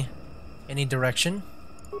me any direction?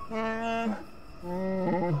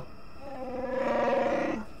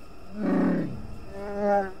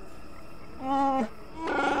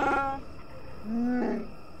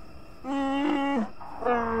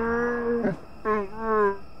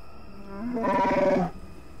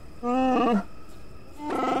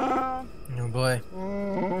 Oh boy.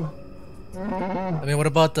 I mean, what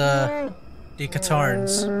about the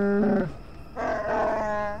Catarns?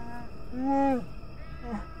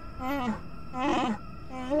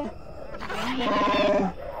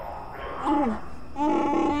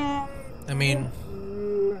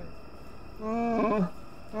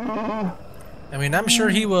 I mean, I'm sure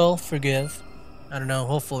he will forgive. I don't know,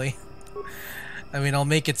 hopefully. I mean, I'll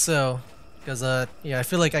make it so. Because, yeah, I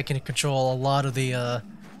feel like I can control a lot of the,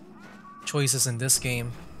 choices in this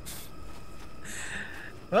game.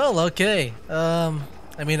 Well, okay. I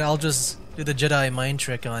mean, I'll just do the Jedi mind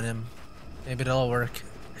trick on him. Maybe it'll work.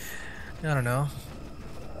 I don't know.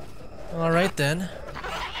 Alright then.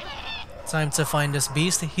 Time to find this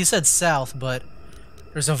beast. He said south, but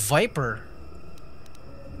there's a viper.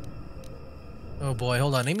 Oh boy,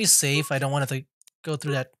 hold on. Let me save. I don't want to go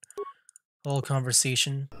through that whole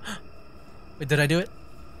conversation. Wait, did I do it?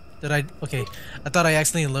 Did I? Okay. I thought I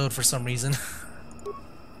accidentally load for some reason.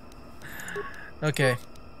 Okay.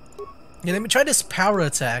 Yeah, let me try this power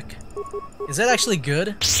attack. Is that actually good?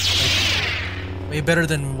 Like, way better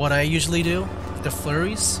than what I usually do? The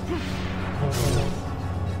flurries?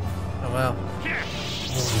 Oh wow.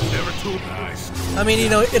 Never too nice. I mean, you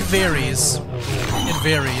know, it varies. It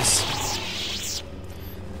varies.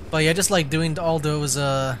 But yeah, I just like doing all those, you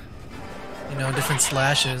know, different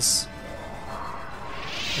slashes.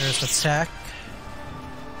 There's attack.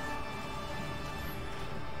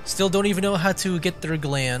 Still don't even know how to get their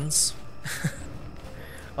glands.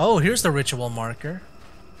 Oh, here's the ritual marker.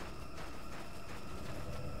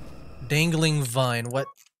 Dangling vine. What?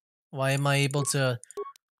 Why am I able to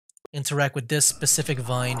interact with this specific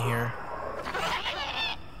vine here?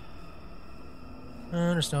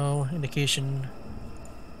 There's no indication.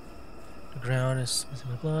 The ground is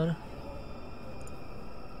with blood.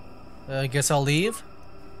 I guess I'll leave.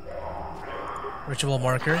 Ritual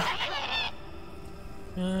marker.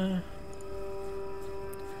 The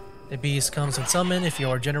beast comes when summoned. If you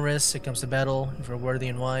are generous, it comes to battle. If you're worthy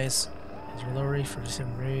and wise, as your glory for the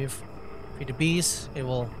brave. Feed the beast, it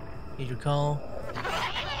will heed your call.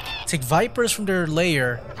 Take vipers from their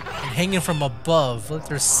lair and hang them from above. Let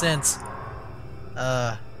their scent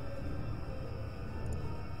I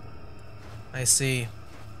see.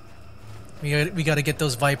 We gotta get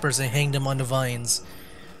those vipers and hang them on the vines.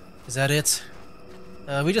 Is that it?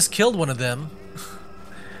 We just killed one of them.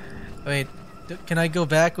 Wait, can I go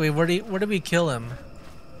back? Wait, where did we kill him?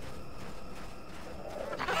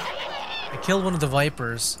 I killed one of the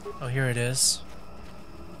vipers. Oh, here it is.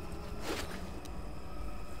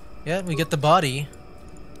 Yeah, we get the body.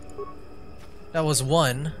 That was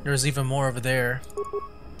one. There's even more over there.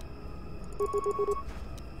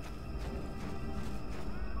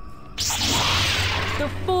 The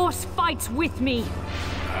Force fights with me.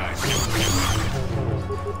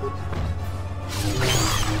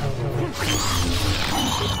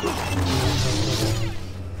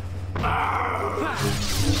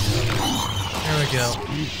 There we go.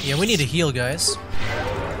 Yeah, we need to heal, guys.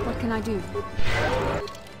 What can I do?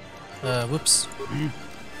 Whoops.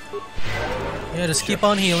 Yeah, just keep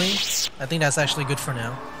on healing. I think that's actually good for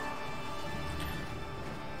now.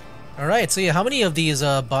 Alright, so yeah, how many of these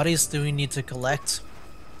bodies do we need to collect?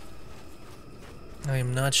 I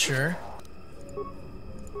am not sure.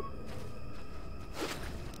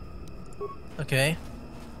 Okay.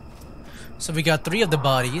 So we got 3 of the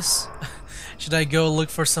bodies. Should I go look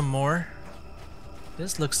for some more?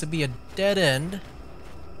 This looks to be a dead end.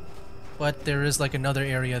 But there is like another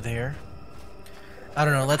area there. I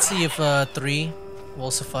don't know, let's see if 3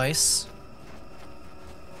 will suffice.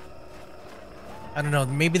 I don't know,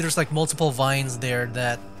 maybe there's like multiple vines there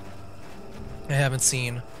that I haven't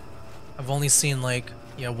seen. I've only seen like,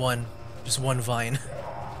 yeah, one. Just one vine.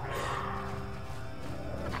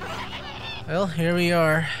 Well, here we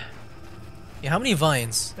are. Yeah, how many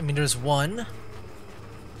vines? I mean, there's 1.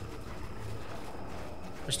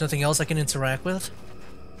 There's nothing else I can interact with?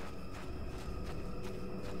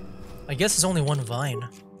 I guess it's only 1 vine.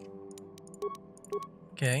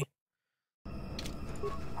 Okay.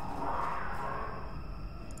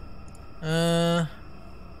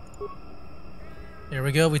 There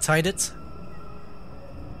we go, we tied it.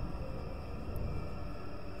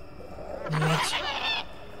 Right.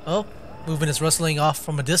 Oh, movement is rustling off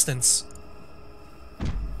from a distance.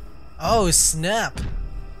 Oh, snap!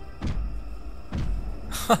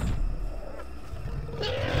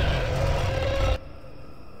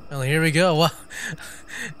 Well, here we go.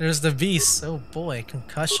 There's the beast. Oh boy,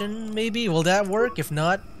 concussion maybe? Will that work? If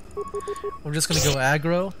not, we're just gonna go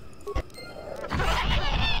aggro.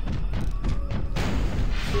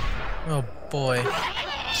 Oh boy.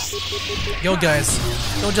 Yo guys,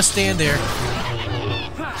 don't just stand there.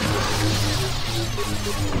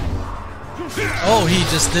 Oh, he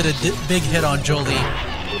just did a big hit on Jolee.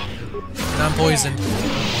 And I'm poisoned.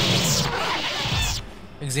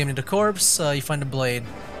 Examine the corpse, you find a blade.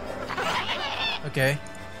 Okay.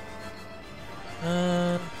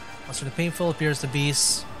 Also the painful appears the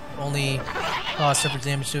beast. Only cause separate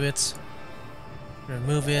damage to it.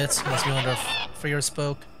 Remove it. Must be under freer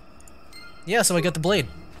spoke. Yeah, so I got the blade.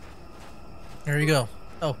 There you go.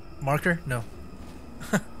 Oh, marker? No.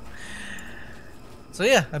 So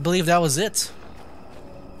yeah, I believe that was it.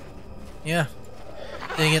 Yeah.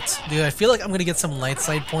 Dang it. Dude, I feel like I'm gonna get some light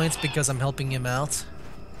side points because I'm helping him out.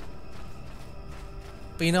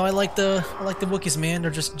 But you know, I like the Wookiees, man.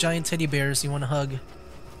 They're just giant teddy bears you want to hug.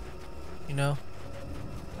 You know?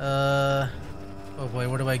 Oh boy,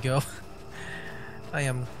 where do I go? I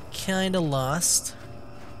am kinda lost.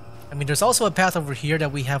 I mean, there's also a path over here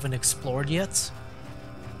that we haven't explored yet.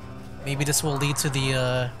 Maybe this will lead to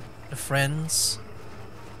the friends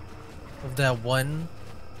of that one.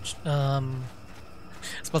 I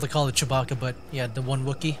was about to call it Chewbacca, but yeah, the one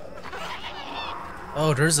Wookiee.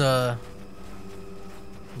 Oh, there's a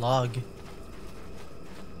log.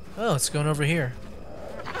 Oh, it's going over here.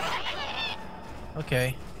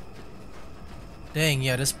 Okay. Dang,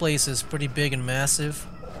 yeah, this place is pretty big and massive.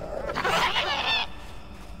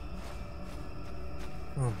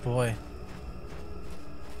 Oh boy.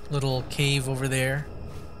 Little cave over there.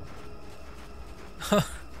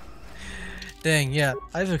 Dang, yeah,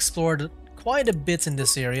 I've explored quite a bit in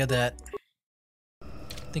this area that I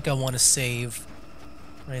think I want to save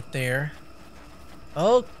right there.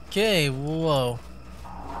 Okay, whoa.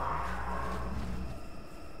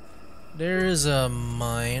 There's a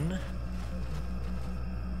mine.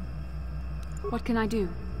 What can I do?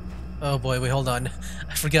 Oh boy, wait, hold on.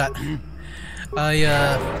 I forgot.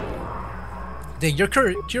 Dang, your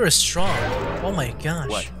cure is strong. Oh my gosh.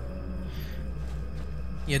 What?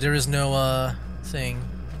 Yeah, there is no, thing.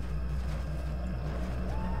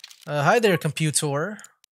 Hi there, computer.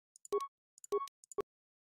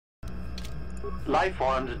 Life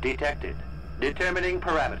forms detected. Determining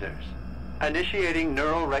parameters. Initiating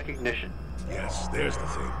neural recognition. Yes, there's the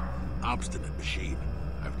thing. Obstinate machine.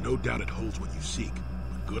 I've no doubt it holds what you seek,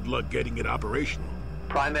 but good luck getting it operational.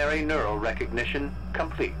 Primary neural recognition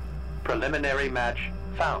complete. Preliminary match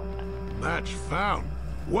found. Match found?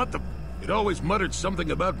 What the... It always muttered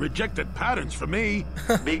something about rejected patterns for me.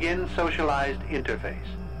 Begin socialized interface.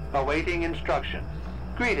 Awaiting instructions.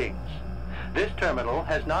 Greetings. This terminal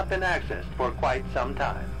has not been accessed for quite some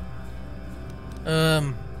time.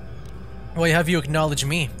 Why have you acknowledged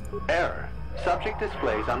me? Error. Subject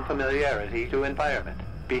displays unfamiliarity to environment.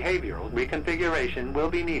 Behavioral reconfiguration will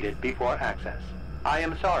be needed before access. I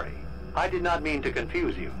am sorry. I did not mean to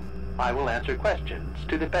confuse you. I will answer questions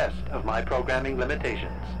to the best of my programming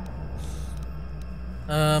limitations.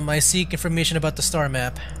 I seek information about the star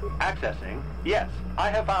map. Accessing? Yes, I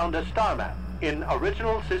have found a star map in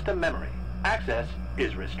original system memory. Access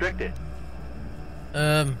is restricted.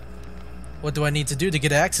 What do I need to do to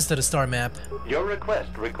get access to the star map? Your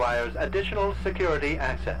request requires additional security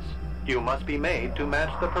access. You must be made to match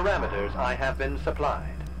the parameters I have been supplied.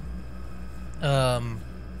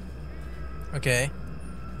 Okay.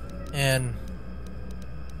 And...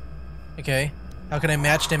 Okay. How can I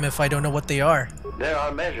match them if I don't know what they are? There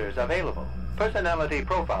are measures available. Personality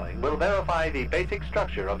profiling will verify the basic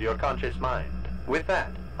structure of your conscious mind. With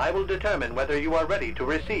that, I will determine whether you are ready to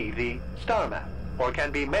receive the star map, or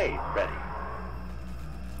can be made ready.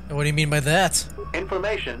 What do you mean by that?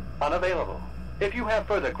 Information unavailable. If you have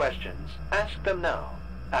further questions, ask them now.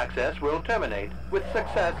 Access will terminate with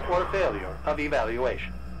success or failure of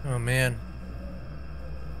evaluation. Oh man.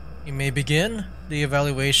 You may begin the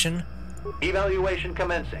evaluation. Evaluation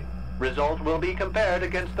commencing. Result will be compared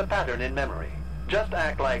against the pattern in memory. Just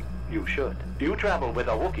act like you should. You travel with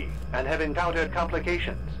a Wookiee and have encountered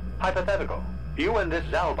complications. Hypothetical. You and this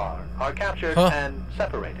Zalbar are captured and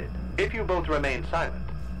separated. If you both remain silent,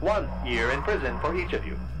 1 year in prison for each of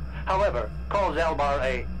you. However, call Zalbar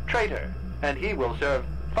a traitor, and he will serve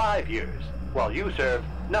 5 years, while you serve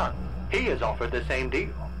none. He is offered the same deal.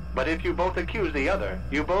 But if you both accuse the other,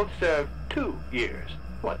 you both serve 2 years.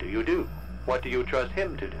 What do you do? What do you trust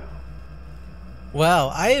him to do? Wow,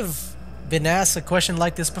 I've been asked a question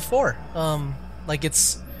like this before. Like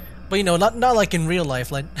it's... But you know, not like in real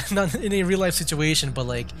life, like not in a real life situation, but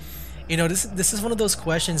like, you know, this is one of those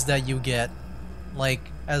questions that you get, like,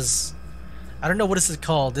 as... I don't know what is it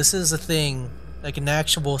called. This is a thing, like an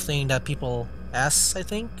actual thing that people ask, I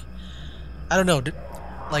think. I don't know.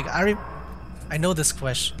 Like, I know this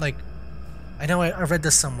question. Like, I know I read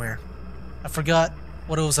this somewhere. I forgot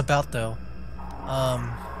what it was about, though.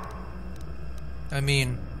 I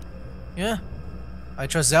mean, yeah. I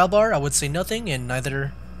trust Zalbar. I would say nothing, and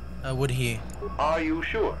neither would he. Are you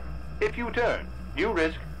sure? If you turn, you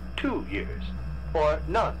risk 2 years, or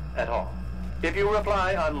none at all. If you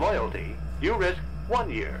reply on loyalty, you risk 1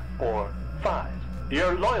 year, or 5.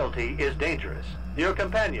 Your loyalty is dangerous. Your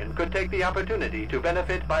companion could take the opportunity to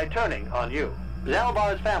benefit by turning on you.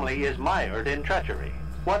 Zalbar's family is mired in treachery.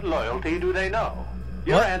 What loyalty do they know?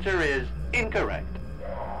 Your answer is incorrect.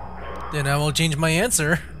 Then I will change my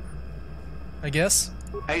answer, I guess.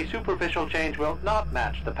 A superficial change will not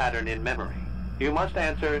match the pattern in memory. You must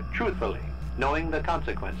answer truthfully, knowing the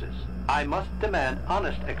consequences. I must demand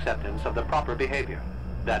honest acceptance of the proper behavior.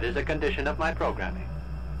 That is a condition of my programming.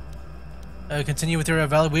 Continue with your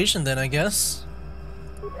evaluation then, I guess.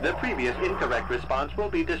 The previous incorrect response will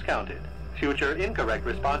be discounted. Future incorrect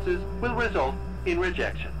responses will result in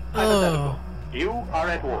rejection. Hypothetical. You are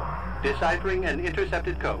at war. Deciphering an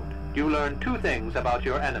intercepted code, you learn 2 things about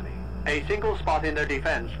your enemy. A single spot in their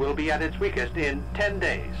defense will be at its weakest in 10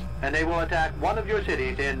 days, and they will attack one of your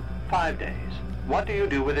cities in 5 days. What do you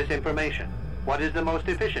do with this information? What is the most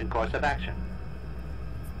efficient course of action?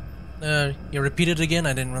 You repeat it again?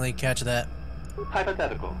 I didn't really catch that.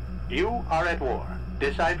 Hypothetical. You are at war.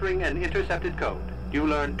 Deciphering an intercepted code, you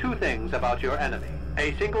learn 2 things about your enemy.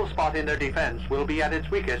 A single spot in their defense will be at its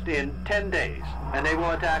weakest in 10 days, and they will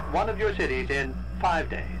attack one of your cities in 5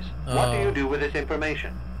 days. What do you do with this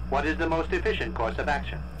information? What is the most efficient course of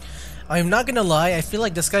action? I'm not gonna lie, I feel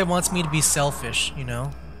like this guy wants me to be selfish, you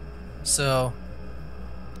know? So...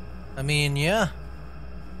 I mean, yeah.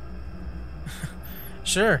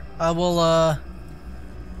 Sure, I will,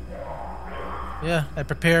 yeah, I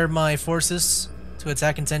prepare my forces to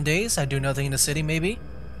attack in 10 days. I do nothing in the city, maybe?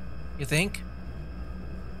 You think?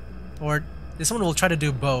 Or this one will try to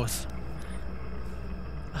do both.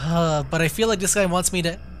 But I feel like this guy wants me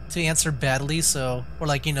to answer badly, so... Or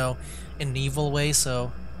like, you know, in an evil way,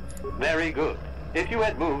 so... Very good. If you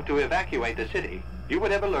had moved to evacuate the city, you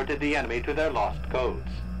would have alerted the enemy to their lost codes.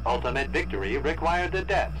 Ultimate victory required the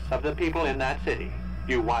deaths of the people in that city.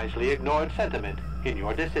 You wisely ignored sentiment in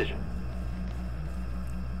your decision.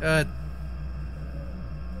 Yeah,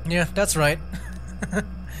 that's right.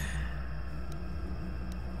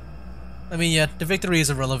 I mean, yeah, the victory is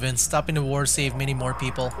irrelevant. Stopping the war saved many more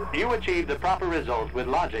people. You achieved the proper result with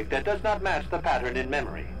logic that does not match the pattern in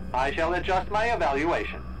memory. I shall adjust my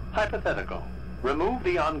evaluation. Hypothetical. Remove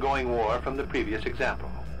the ongoing war from the previous example.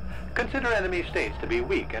 Consider enemy states to be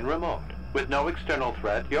weak and remote. With no external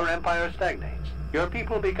threat, your empire stagnates. Your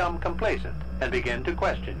people become complacent and begin to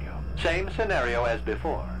question you. Same scenario as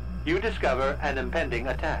before. You discover an impending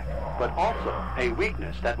attack, but also a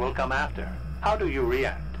weakness that will come after. How do you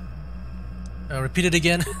react? Repeat it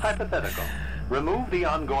again. Hypothetical. Remove the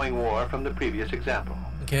ongoing war from the previous example.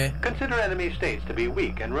 Okay. Consider enemy states to be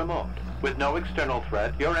weak and remote. With no external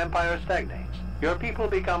threat, your empire stagnates. Your people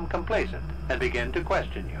become complacent and begin to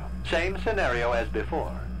question you. Same scenario as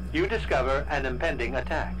before. You discover an impending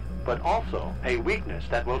attack, but also a weakness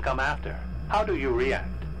that will come after. How do you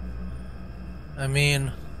react? I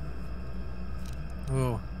mean...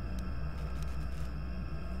 Ooh.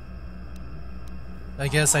 I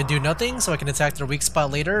guess I do nothing so I can attack their weak spot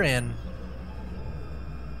later and...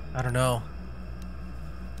 I don't know.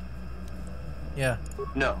 Yeah.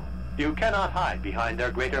 No. You cannot hide behind their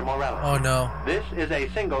greater morality. Oh no. This is a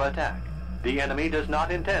single attack. The enemy does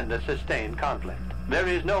not intend a sustained conflict. There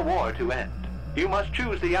is no war to end. You must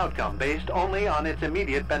choose the outcome based only on its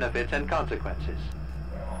immediate benefits and consequences.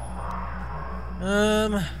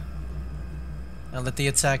 I'll let the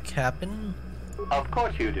attack happen. Of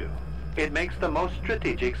course you do. It makes the most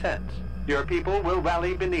strategic sense. Your people will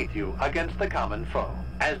rally beneath you against the common foe.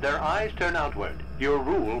 As their eyes turn outward, your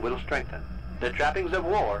rule will strengthen. The trappings of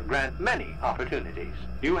war grant many opportunities.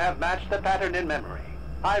 You have matched the pattern in memory.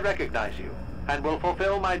 I recognize you, and will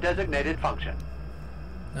fulfill my designated function.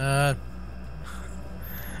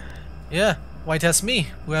 Yeah, why test me?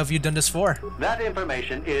 Who have you done this for? That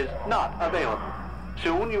information is not available.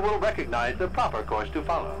 Soon you will recognize the proper course to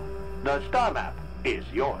follow. The star map is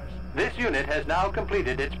yours. This unit has now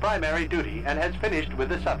completed its primary duty and has finished with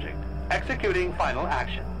the subject. Executing final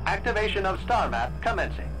action. Activation of star map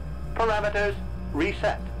commencing. Parameters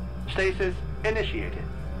reset. Stasis initiated.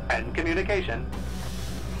 End communication.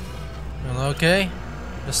 Well, okay.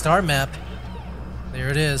 The star map. There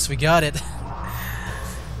it is. We got it.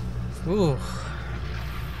 Ooh.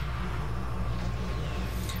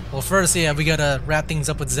 Well, first, yeah, we gotta wrap things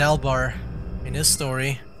up with Zalbar in his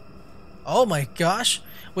story. Oh my gosh.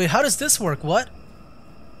 Wait, how does this work? What?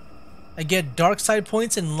 I get dark side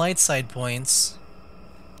points and light side points.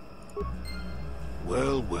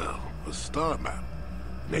 Well, well, a star map.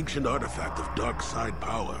 An ancient artifact of dark side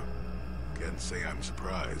power. Can't say I'm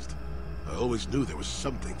surprised. I always knew there was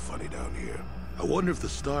something funny down here. I wonder if the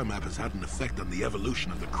star map has had an effect on the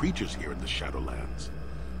evolution of the creatures here in the Shadowlands.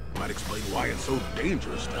 Might explain why it's so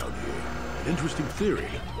dangerous down here. An interesting theory,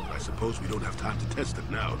 but I suppose we don't have time to test it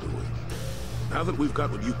now, do we? Now that we've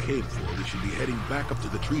got what you came for, we should be heading back up to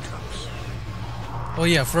the treetops. Oh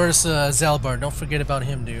yeah, first Zalbar, don't forget about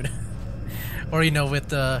him, dude. Or, you know, with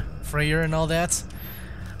Freyr and all that.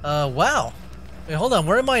 Wow. Wait, hold on,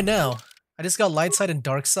 where am I now? I just got light side and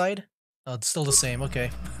dark side? Oh, it's still the same,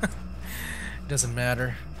 okay. Doesn't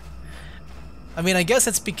matter. I mean, I guess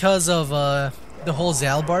it's because of the whole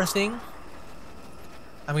Zalbar thing.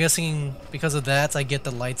 I'm guessing because of that I get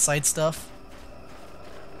the light side stuff.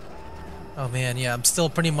 Oh man, yeah, I'm still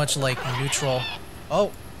pretty much like neutral.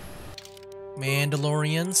 Oh!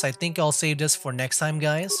 Mandalorians. I think I'll save this for next time,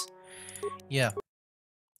 guys. Yeah.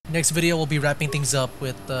 Next video we'll be wrapping things up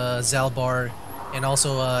with Zalbar and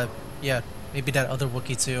also, yeah, maybe that other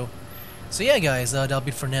Wookiee too. So yeah guys, that'll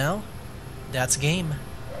be it for now. That's game.